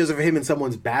 there's videos of him in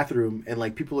someone's bathroom and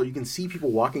you can see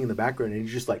people walking in the background and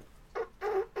he's just and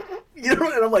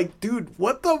I'm like, dude,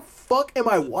 what the fuck am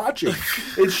I watching?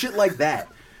 It's shit like that.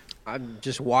 I'm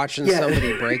just watching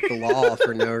somebody break the law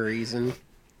for no reason.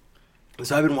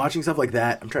 So I've been watching stuff like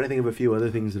that. I'm trying to think of a few other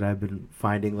things that I've been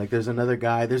finding. Like there's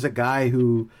a guy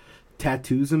who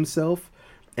tattoos himself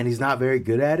and he's not very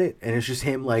good at it, and it's just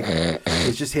him like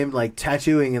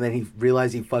tattooing, and then he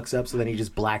realizes he fucks up, so then he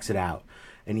just blacks it out.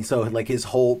 And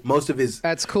most of his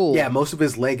That's cool. Yeah, most of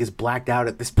his leg is blacked out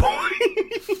at this point.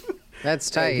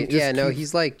 That's tight.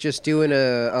 He's like just doing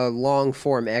a long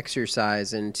form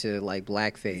exercise into like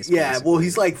blackface. Yeah, basically. well,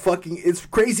 he's like fucking. It's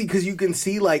crazy because you can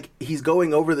see like he's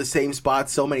going over the same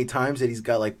spots so many times that he's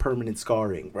got like permanent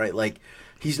scarring, right? Like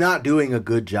he's not doing a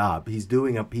good job. He's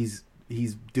doing a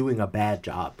bad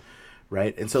job,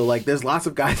 right? And so like there's lots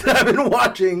of guys that I've been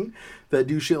watching that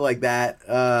do shit like that,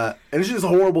 and it's just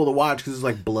horrible to watch because it's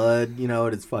like blood,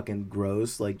 and it's fucking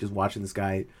gross. Like just watching this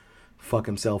guy fuck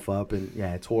himself up, and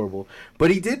yeah, it's horrible.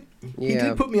 But he did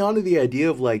put me onto the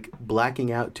idea of like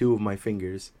blacking out 2 of my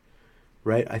fingers,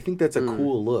 right? I think that's a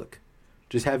cool look.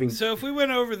 Just having. So if we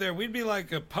went over there, we'd be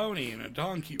like a pony in a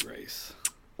donkey race.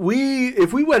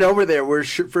 If we went over there, we're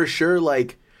for sure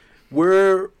like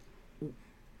we're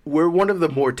one of the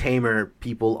more tamer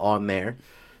people on there.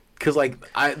 Because like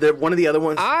one of the other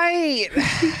ones,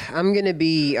 I'm gonna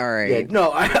be all right. Yeah,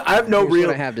 no, I have no Here's real.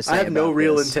 What I have to say I have no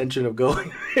real this. intention of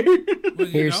going. Well,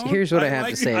 here's what I have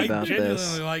to say about this. I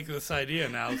genuinely like this idea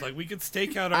now. It's like we could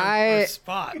stake out our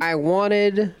spot. I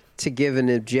wanted to give an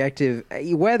objective,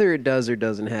 whether it does or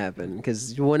doesn't happen,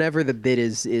 because whenever the bit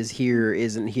is here,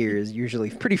 isn't here, is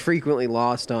usually pretty frequently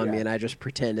lost on me, and I just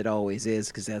pretend it always is,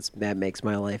 because that makes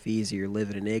my life easier,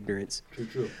 living in ignorance.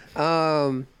 True.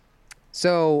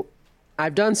 So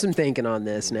I've done some thinking on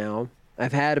this now.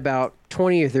 I've had about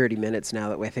 20 or 30 minutes now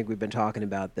that I think we've been talking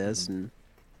about this, and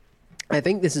I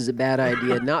think this is a bad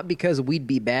idea, not because we'd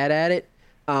be bad at it,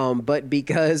 but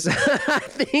because I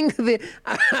think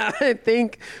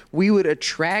we would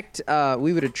attract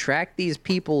these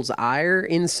people's ire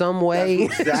in some way,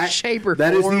 shape, or form.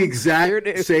 That is the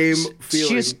exact same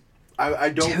feeling. Just I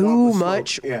don't too want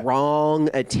much wrong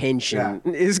attention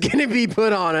is going to be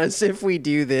put on us if we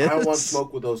do this. I don't want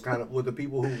smoke with with the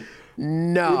people who.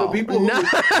 No. With the people who.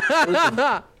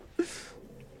 Listen,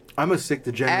 I'm a sick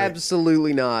degenerate.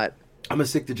 Absolutely not. I'm a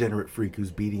sick degenerate freak who's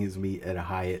beating his meat at a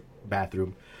Hyatt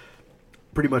bathroom,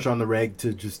 pretty much on the reg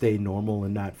to just stay normal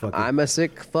and not fucking. I'm a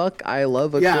sick fuck. I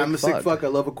love a quick fuck. Yeah, I'm a sick fuck. I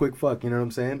love a quick fuck. You know what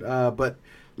I'm saying? But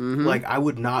like, I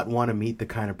would not want to meet the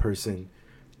kind of person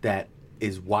that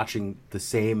is watching the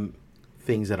same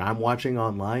things that I'm watching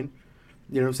online.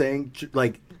 You know what I'm saying?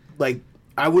 Like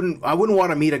I wouldn't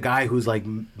want to meet a guy who's like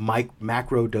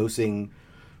macro dosing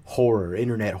horror,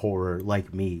 internet horror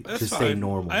like me. That's to fine. Stay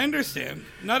normal. I understand.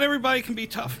 Not everybody can be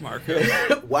tough, Marco.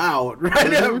 Wow,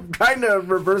 trying to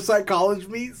reverse psychology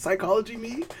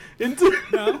me into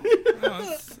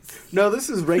No, this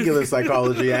is regular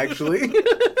psychology actually.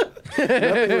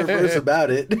 Nothing reverse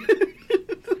about it.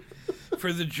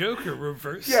 For the Joker,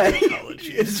 reverse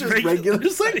psychology. It's just regular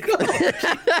psychology.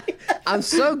 I'm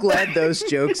so glad those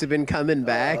jokes have been coming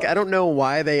back. I don't know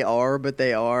why they are, but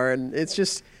they are, and it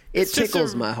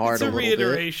tickles my heart a little bit. It's a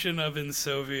reiteration of in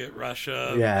Soviet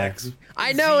Russia. Yeah.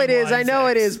 I know it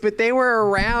is, but they were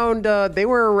around. They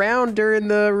were around during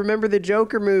the Remember the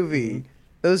Joker movie.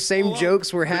 Those same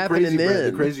jokes were happening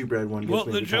then. The Crazy Bread one. Well,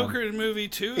 the Joker movie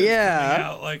too is coming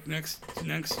out like next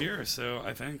year, so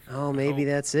I think. Oh, maybe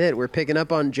that's it. We're picking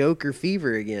up on Joker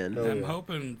fever again. I'm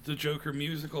hoping the Joker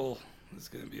musical is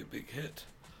going to be a big hit.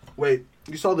 Wait,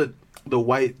 you saw the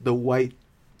white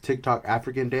TikTok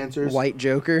African dancers? White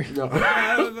Joker? No.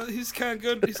 He's kind of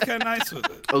good. He's kind of nice with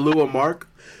it. Alua Mark.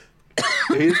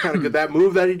 He's kind of good. That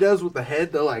move that he does with the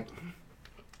head, they're like,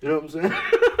 you know what I'm saying?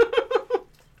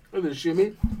 And the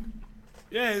shimmy.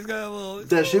 Yeah, he's got a little.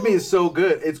 That shimmy is so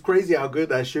good. It's crazy how good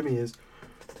that shimmy is.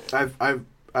 I've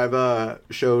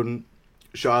shown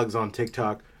Shogs on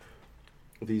TikTok.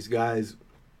 These guys.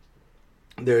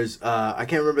 There's I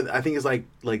can't remember. I think it's like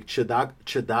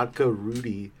Chidaka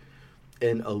Rudy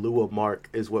and Alua Mark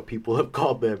is what people have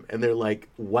called them, and they're like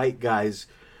white guys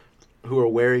who are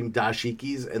wearing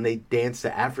dashikis and they dance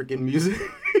to African music.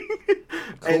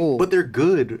 Cool. But they're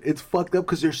good. It's fucked up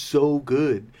because they're so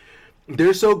good.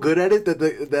 They're so good at it that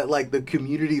the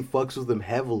community fucks with them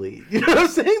heavily. You know what I'm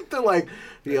saying? They're like,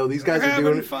 these guys are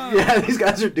doing fun. Yeah, these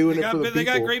guys are doing it for the people. They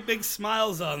got great big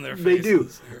smiles on their They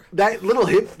faces. do. That little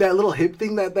hip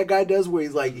thing that guy does where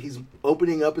he's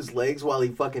opening up his legs while he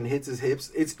fucking hits his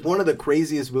hips. It's one of the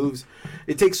craziest moves.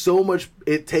 It takes so much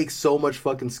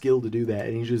fucking skill to do that,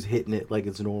 and he's just hitting it like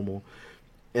it's normal.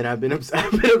 And I've been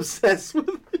obsessed with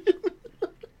it.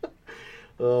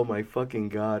 Oh my fucking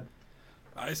god.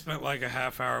 I spent like a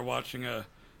half hour watching a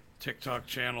TikTok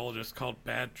channel just called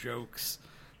Bad Jokes,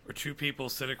 where two people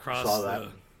sit Saw across that. the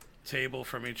table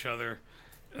from each other,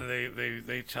 and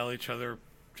they tell each other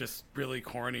just really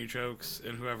corny jokes,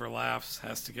 and whoever laughs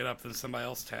has to get up, then somebody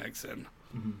else tags in.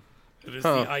 Mm-hmm. It is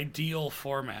Huh. the ideal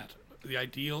format, the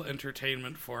ideal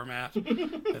entertainment format. I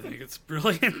think it's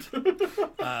brilliant.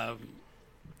 I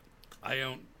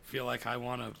don't feel like I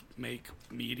want to make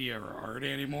media or art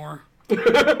anymore. Because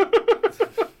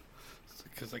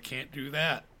I can't do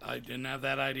that. I didn't have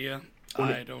that idea.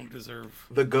 I don't deserve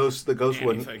The ghost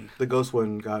one. anything. The ghost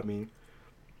one got me.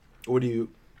 What do you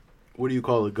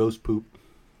call a ghost poop?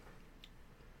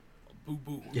 Boo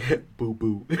boo. Yeah, boo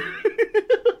boo.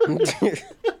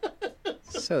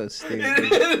 So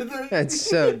stupid. That's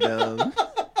so dumb.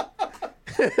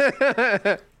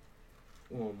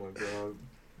 Oh my god.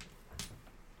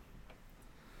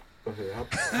 Okay,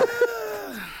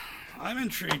 I'm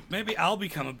intrigued. Maybe I'll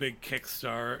become a big kick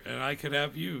star, and I could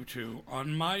have you two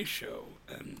on my show.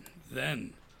 And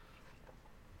then,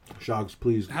 Shogs,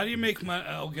 please how do you make my?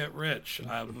 I'll get rich.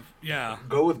 Yeah.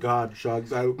 go with God,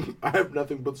 Shogs. I have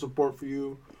nothing but support for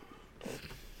you.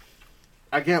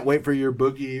 I can't wait for your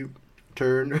boogie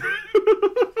turn.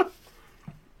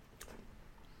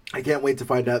 I can't wait to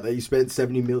find out that you spent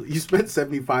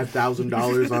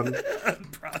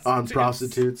 $75,000 on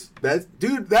prostitutes.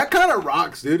 That kind of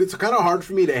rocks, dude. It's kind of hard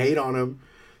for me to hate on him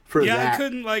for Yeah, that. I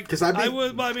couldn't like. 'Cause I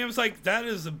was like, that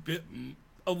is a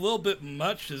little bit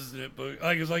much, isn't it? But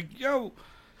like, it's like, yo,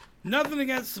 nothing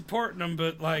against supporting them,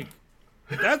 but like,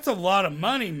 that's a lot of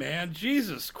money, man.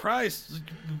 Jesus Christ,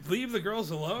 leave the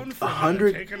girls alone for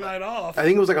take a night off. I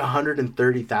think it was like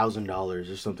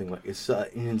 $130,000 or something like. It's an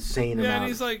insane Yeah, amount. and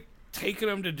he's like taking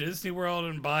them to Disney World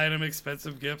and buying them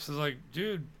expensive gifts. It's like,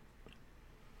 dude.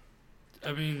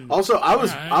 I mean, Also, I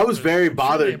was very I'm sure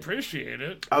bothered. they appreciate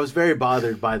it. I was very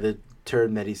bothered by the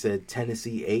term that he said,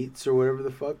 Tennessee Eights or whatever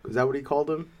the fuck. Is that what he called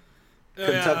them?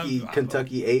 Kentucky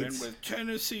I've Eights. been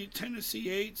with Tennessee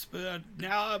Eights, but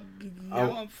now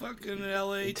Oh, I'm fucking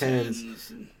LA Tens.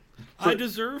 Tens. I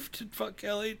deserve to fuck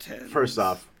LA Tens. First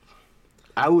off,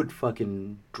 I would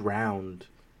fucking drown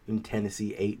in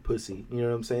Tennessee 8 pussy. You know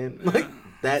what I'm saying? Like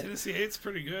that. Tennessee Eight's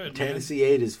pretty good. Tennessee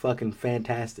 8 is fucking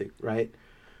fantastic, right?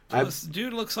 Man. This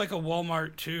dude looks like a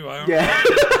Walmart too. I don't Yeah.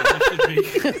 know.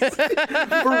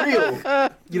 For real.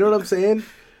 You know what I'm saying?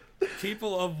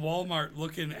 People of Walmart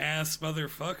looking ass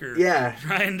motherfucker. Yeah.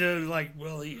 Trying to like,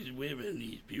 well, these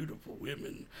beautiful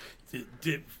women.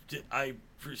 Did I,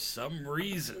 for some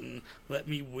reason, let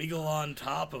me wiggle on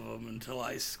top of them until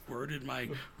I squirted my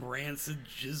rancid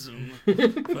jism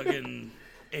fucking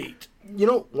 8. You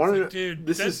know, Dude,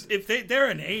 this if they're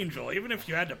an angel, even if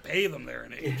you had to pay them, they're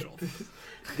an angel.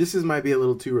 might be a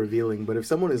little too revealing, but if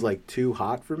someone is like too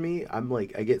hot for me, I'm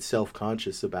like, I get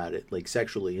self-conscious about it, like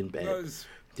sexually in bed. It's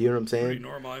Do you know what I'm saying? pretty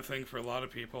normal, I think, for a lot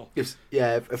of people. If I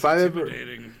ever,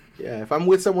 Intimidating. yeah, if I'm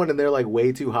with someone and they're like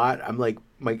way too hot, I'm like,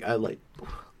 I'm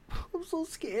so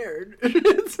scared.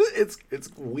 it's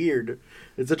weird.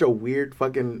 It's such a weird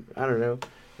fucking, I don't know.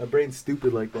 My brain's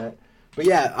stupid like that. But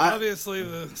yeah, Obviously,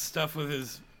 the stuff with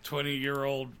his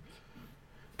 20-year-old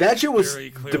that shit was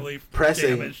very clearly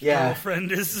depressing. damaged Yeah,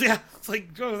 girlfriend is it's like,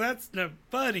 oh, that's no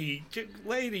buddy,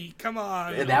 lady, come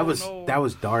on. and that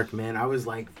was dark, man. I was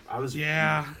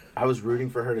Yeah. I was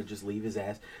rooting for her to just leave his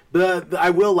ass. But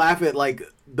I will laugh at, like,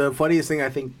 the funniest thing I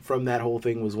think from that whole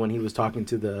thing was when he was talking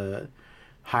to the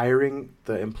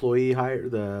employee hiring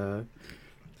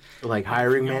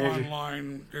Go manager.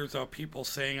 online, there's people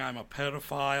saying I'm a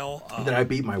pedophile. That I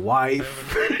beat my wife.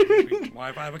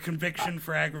 I have a conviction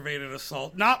for aggravated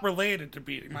assault, not related to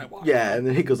beating my wife. Yeah, and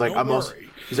then he goes like, Don't worry.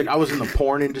 he's like, I was in the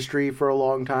porn industry for a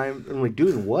long time. I'm like,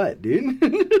 doing what, dude?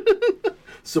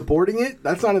 Supporting it?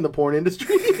 That's not in the porn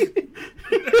industry.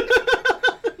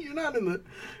 You're not in the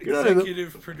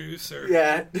Executive producer.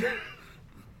 Yeah.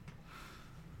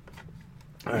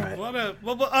 All right.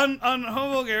 On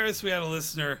Homo Vulgaris, we had a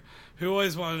listener who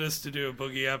always wanted us to do a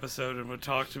boogie episode and would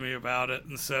talk to me about it,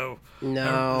 and so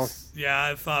No.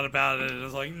 I thought about it, and I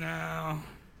was like, no.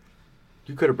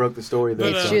 You could have broke the story though.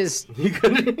 It's so. just You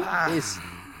could. it's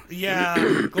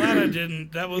Yeah, glad I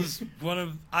didn't. That was one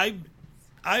of I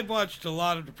watched a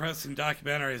lot of depressing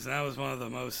documentaries, and that was one of the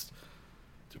most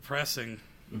depressing.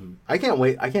 I can't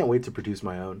wait to produce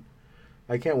my own.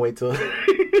 I can't wait till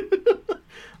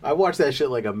I watch that shit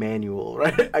like a manual,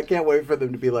 right? I can't wait for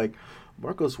them to be like,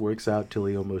 Marcos works out till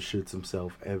he almost shits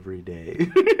himself every day.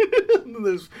 And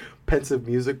there's pensive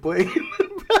music playing in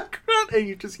the background, and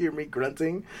you just hear me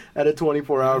grunting at a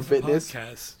 24-hour fitness.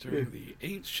 Podcast during the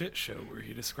Ain't Shit Show where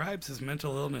he describes his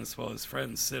mental illness while his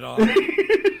friends sit on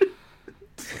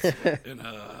in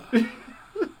a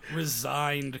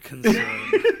resigned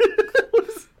concern.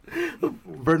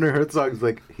 Werner Herzog's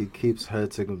like, he keeps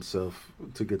hurting himself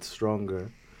to get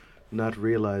stronger, not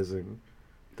realizing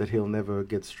that he'll never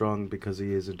get strong because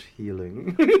he isn't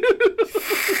healing.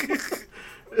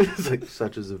 It's like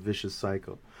such as a vicious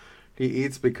cycle. He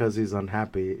eats because he's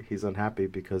unhappy. He's unhappy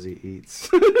because he eats.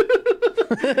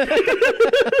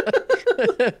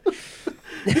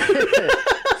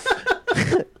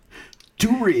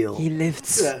 Too real. He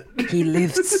lifts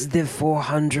the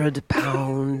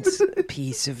 400-pound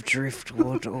piece of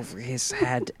driftwood over his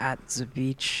head at the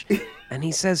beach, and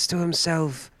he says to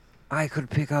himself, I could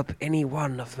pick up any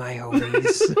one of my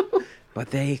homies, but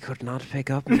they could not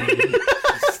pick up me.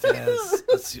 Stares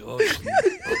at the ocean,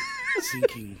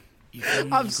 sinking.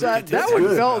 I'm sorry, that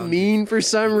one felt mean for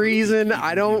some reason.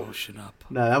 I don't...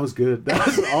 No, that was good.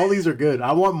 All these are good.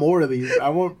 I want more of these. I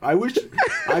wish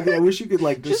you could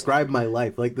like describe my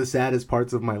life, like the saddest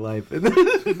parts of my life. I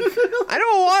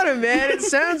don't want to, man. It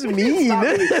sounds mean.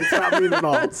 It's not mean at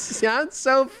all. It sounds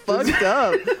so fucked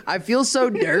up. I feel so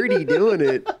dirty doing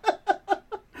it.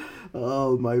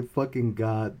 Oh my fucking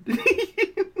god.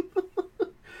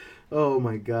 Oh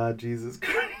my god, Jesus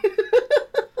Christ.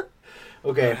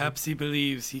 Okay. Perhaps he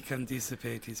believes he can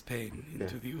dissipate his pain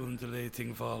into the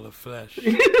undulating wall of flesh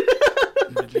and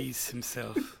release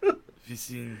himself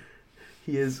within.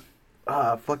 He is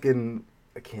fucking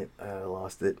I can't I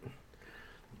lost it.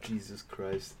 Jesus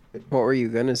Christ. What were you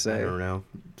gonna say? I don't know.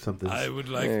 Something. I would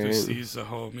like to see the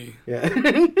homie. Yeah.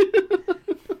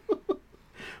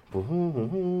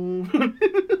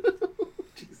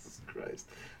 Jesus Christ.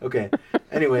 Okay.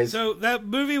 Anyways. So that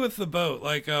movie with the boat,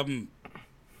 like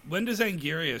when does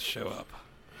Angarius show up?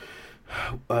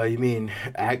 You mean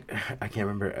I can't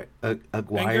remember.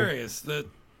 Aguirre?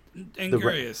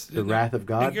 Angarius, the Wrath of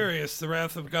God. Angarius, the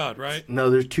Wrath of God, right?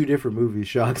 No, there's two different movies.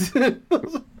 Shocks.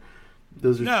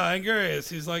 Those are... No, Angarius.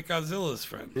 He's like Godzilla's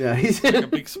friend. Yeah, he's like a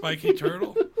big spiky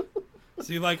turtle.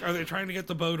 See, like, are they trying to get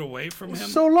the boat away from him?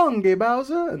 So long, Gay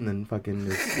Bowser, and then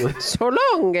fucking. So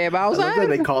long, Gay Bowser. I love that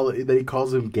they call it. That he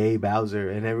calls him Gay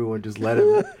Bowser, and everyone just let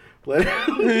him.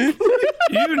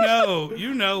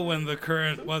 You know when the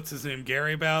current, what's his name,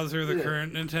 Gary Bowser, the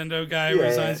current Nintendo guy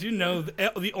resigns, you know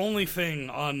the only thing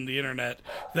on the internet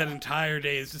that entire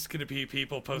day is just going to be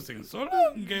people posting, so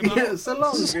long, Gay Bowser. Yeah, so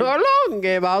long,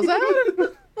 Gay Bowser.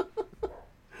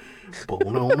 You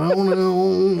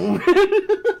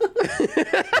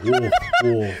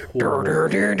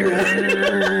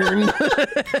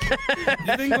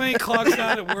think when he clocks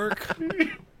out at work,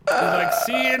 they're like,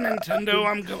 see you, Nintendo,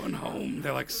 I'm going home.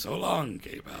 They're like, so long,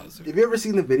 Gay Bowser. Have you ever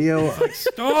seen the video? He's like,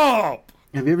 stop!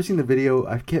 Have you ever seen the video?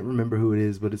 I can't remember who it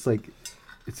is, but it's like,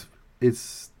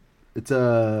 it's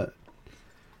an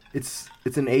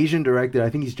Asian director. I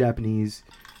think he's Japanese,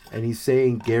 and he's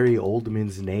saying Gary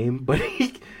Oldman's name, but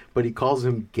he calls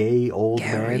him Gay Old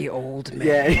Man. Gary Old Man.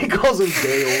 Yeah, he calls him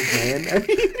Gay Old Man. And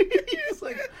he's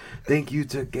like, thank you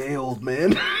to Gay Old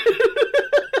Man.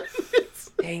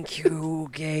 Thank you,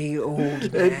 Gay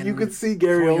Old Man. And you could see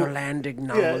Gary for your land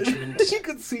acknowledgement. Yeah, you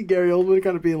could see Gary Oldman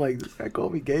kind of being like, "This guy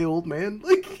called me Gay Old Man."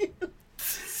 Like,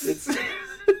 it's.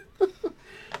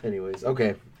 Anyways,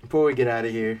 okay. Before we get out of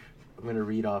here, I'm gonna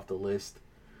read off the list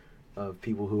of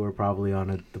people who are probably on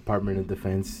a Department of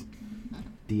Defense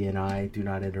DNI, do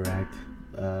not interact.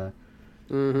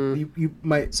 You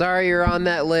might. Sorry, you're on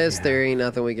that list. Yeah. There ain't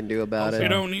nothing we can do about it. You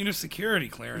don't need a security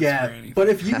clearance. Yeah, or anything. but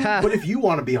if you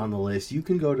want to be on the list, you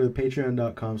can go to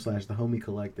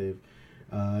patreon.com/thehomiecollective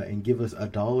and give us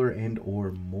 $1 and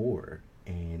or more,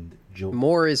 and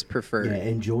more is preferred. Yeah,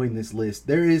 and join this list.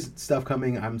 There is stuff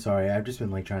coming. I'm sorry, I've just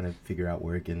been like trying to figure out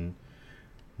work and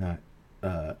not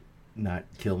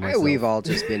kill myself. We've all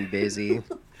just been busy.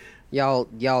 Y'all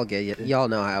get it. Y'all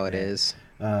know how it is.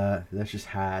 That's just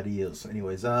how it is.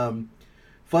 Anyways,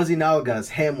 Fuzzy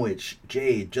Nalgas, Hamwich,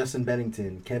 Jade, Justin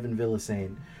Bennington, Kevin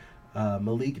Villasane,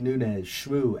 Malik Nunez,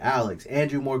 Shmoo, Alex,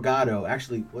 Andrew Morgado.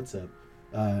 Actually, what's up?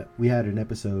 We had an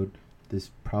episode.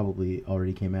 This probably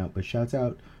already came out, but shouts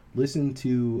out. Listen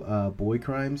to Boy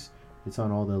Crimes. It's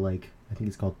on all the I think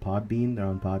it's called Podbean. They're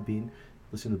on Podbean.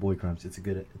 Listen to Boy Crimes. It's a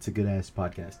good ass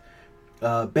podcast.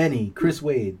 Benny, Chris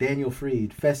Wade, Daniel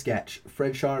Freed, Feskatch,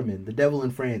 Fred Sharman, The Devil in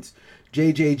France,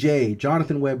 JJJ,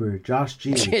 Jonathan Weber, Josh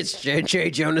G. It's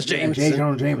JJ Jonas Jameson. J.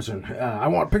 Jonas Jameson. I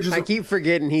want pictures. I keep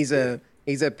forgetting he's a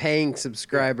paying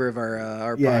subscriber of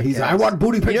our podcast. Yeah, I want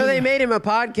booty pictures. You know, they made him a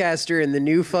podcaster in the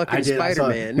new fucking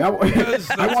Spider-Man. I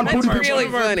want booty pictures. Really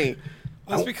funny.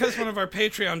 That's because one of our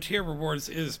Patreon tier rewards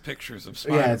is pictures of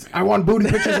Spider-Man. Yes, I want booty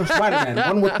pictures of Spider-Man.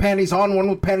 One with panties on, one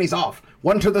with panties off.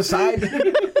 One to the side.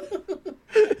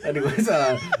 Anyways,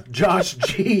 Josh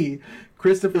G,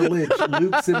 Christopher Lynch,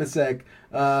 Luke Simasek,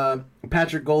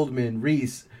 Patrick Goldman,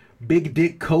 Reese, Big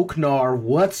Dick Koknar,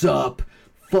 what's up?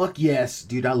 Fuck yes.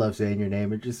 Dude, I love saying your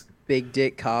name. It just... Big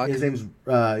Dick Cock. His name's,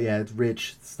 it's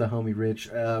Rich. It's the homie Rich.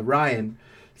 Ryan,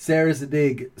 Sarah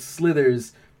Zadig,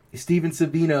 Slithers, Steven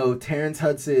Savino, Terrence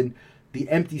Hudson, The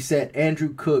Empty Set,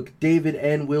 Andrew Cook, David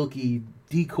N. Wilkie,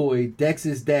 Decoy,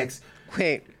 Dex's Dex.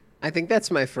 Wait, I think that's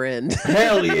my friend.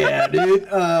 Hell yeah, dude.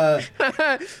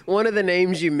 One of the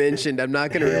names you mentioned, I'm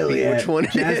not going to Hell repeat yeah. which one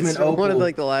it Jasmine is. Opal, One of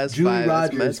like the last Julie five.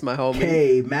 Rogers, That's my homie.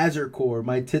 Kay, Mazurcore,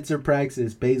 My Tits Are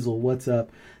Praxis, Basil, What's Up,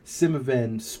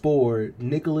 Simoven, Spore,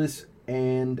 Nicholas,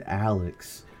 and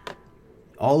Alex.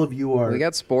 All of you are... We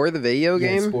got Spore the video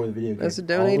game? Yeah, Spore the video game. That's a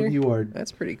donator? All of you are...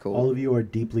 That's pretty cool. All of you are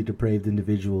deeply depraved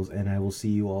individuals, and I will see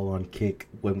you all on Kick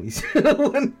when we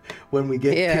when we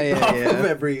get kicked off of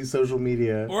every social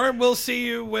media. Or we'll see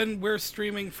you when we're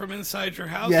streaming from inside your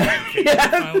house. Yeah. You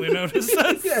finally notice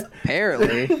us. Yeah.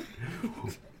 Apparently.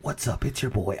 What's up? It's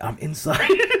your boy. I'm inside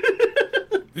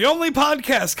The only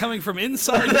podcast coming from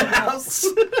inside the the house.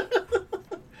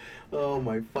 Oh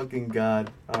my fucking god.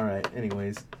 All right.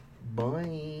 Anyways,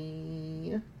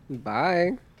 bye.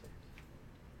 Bye.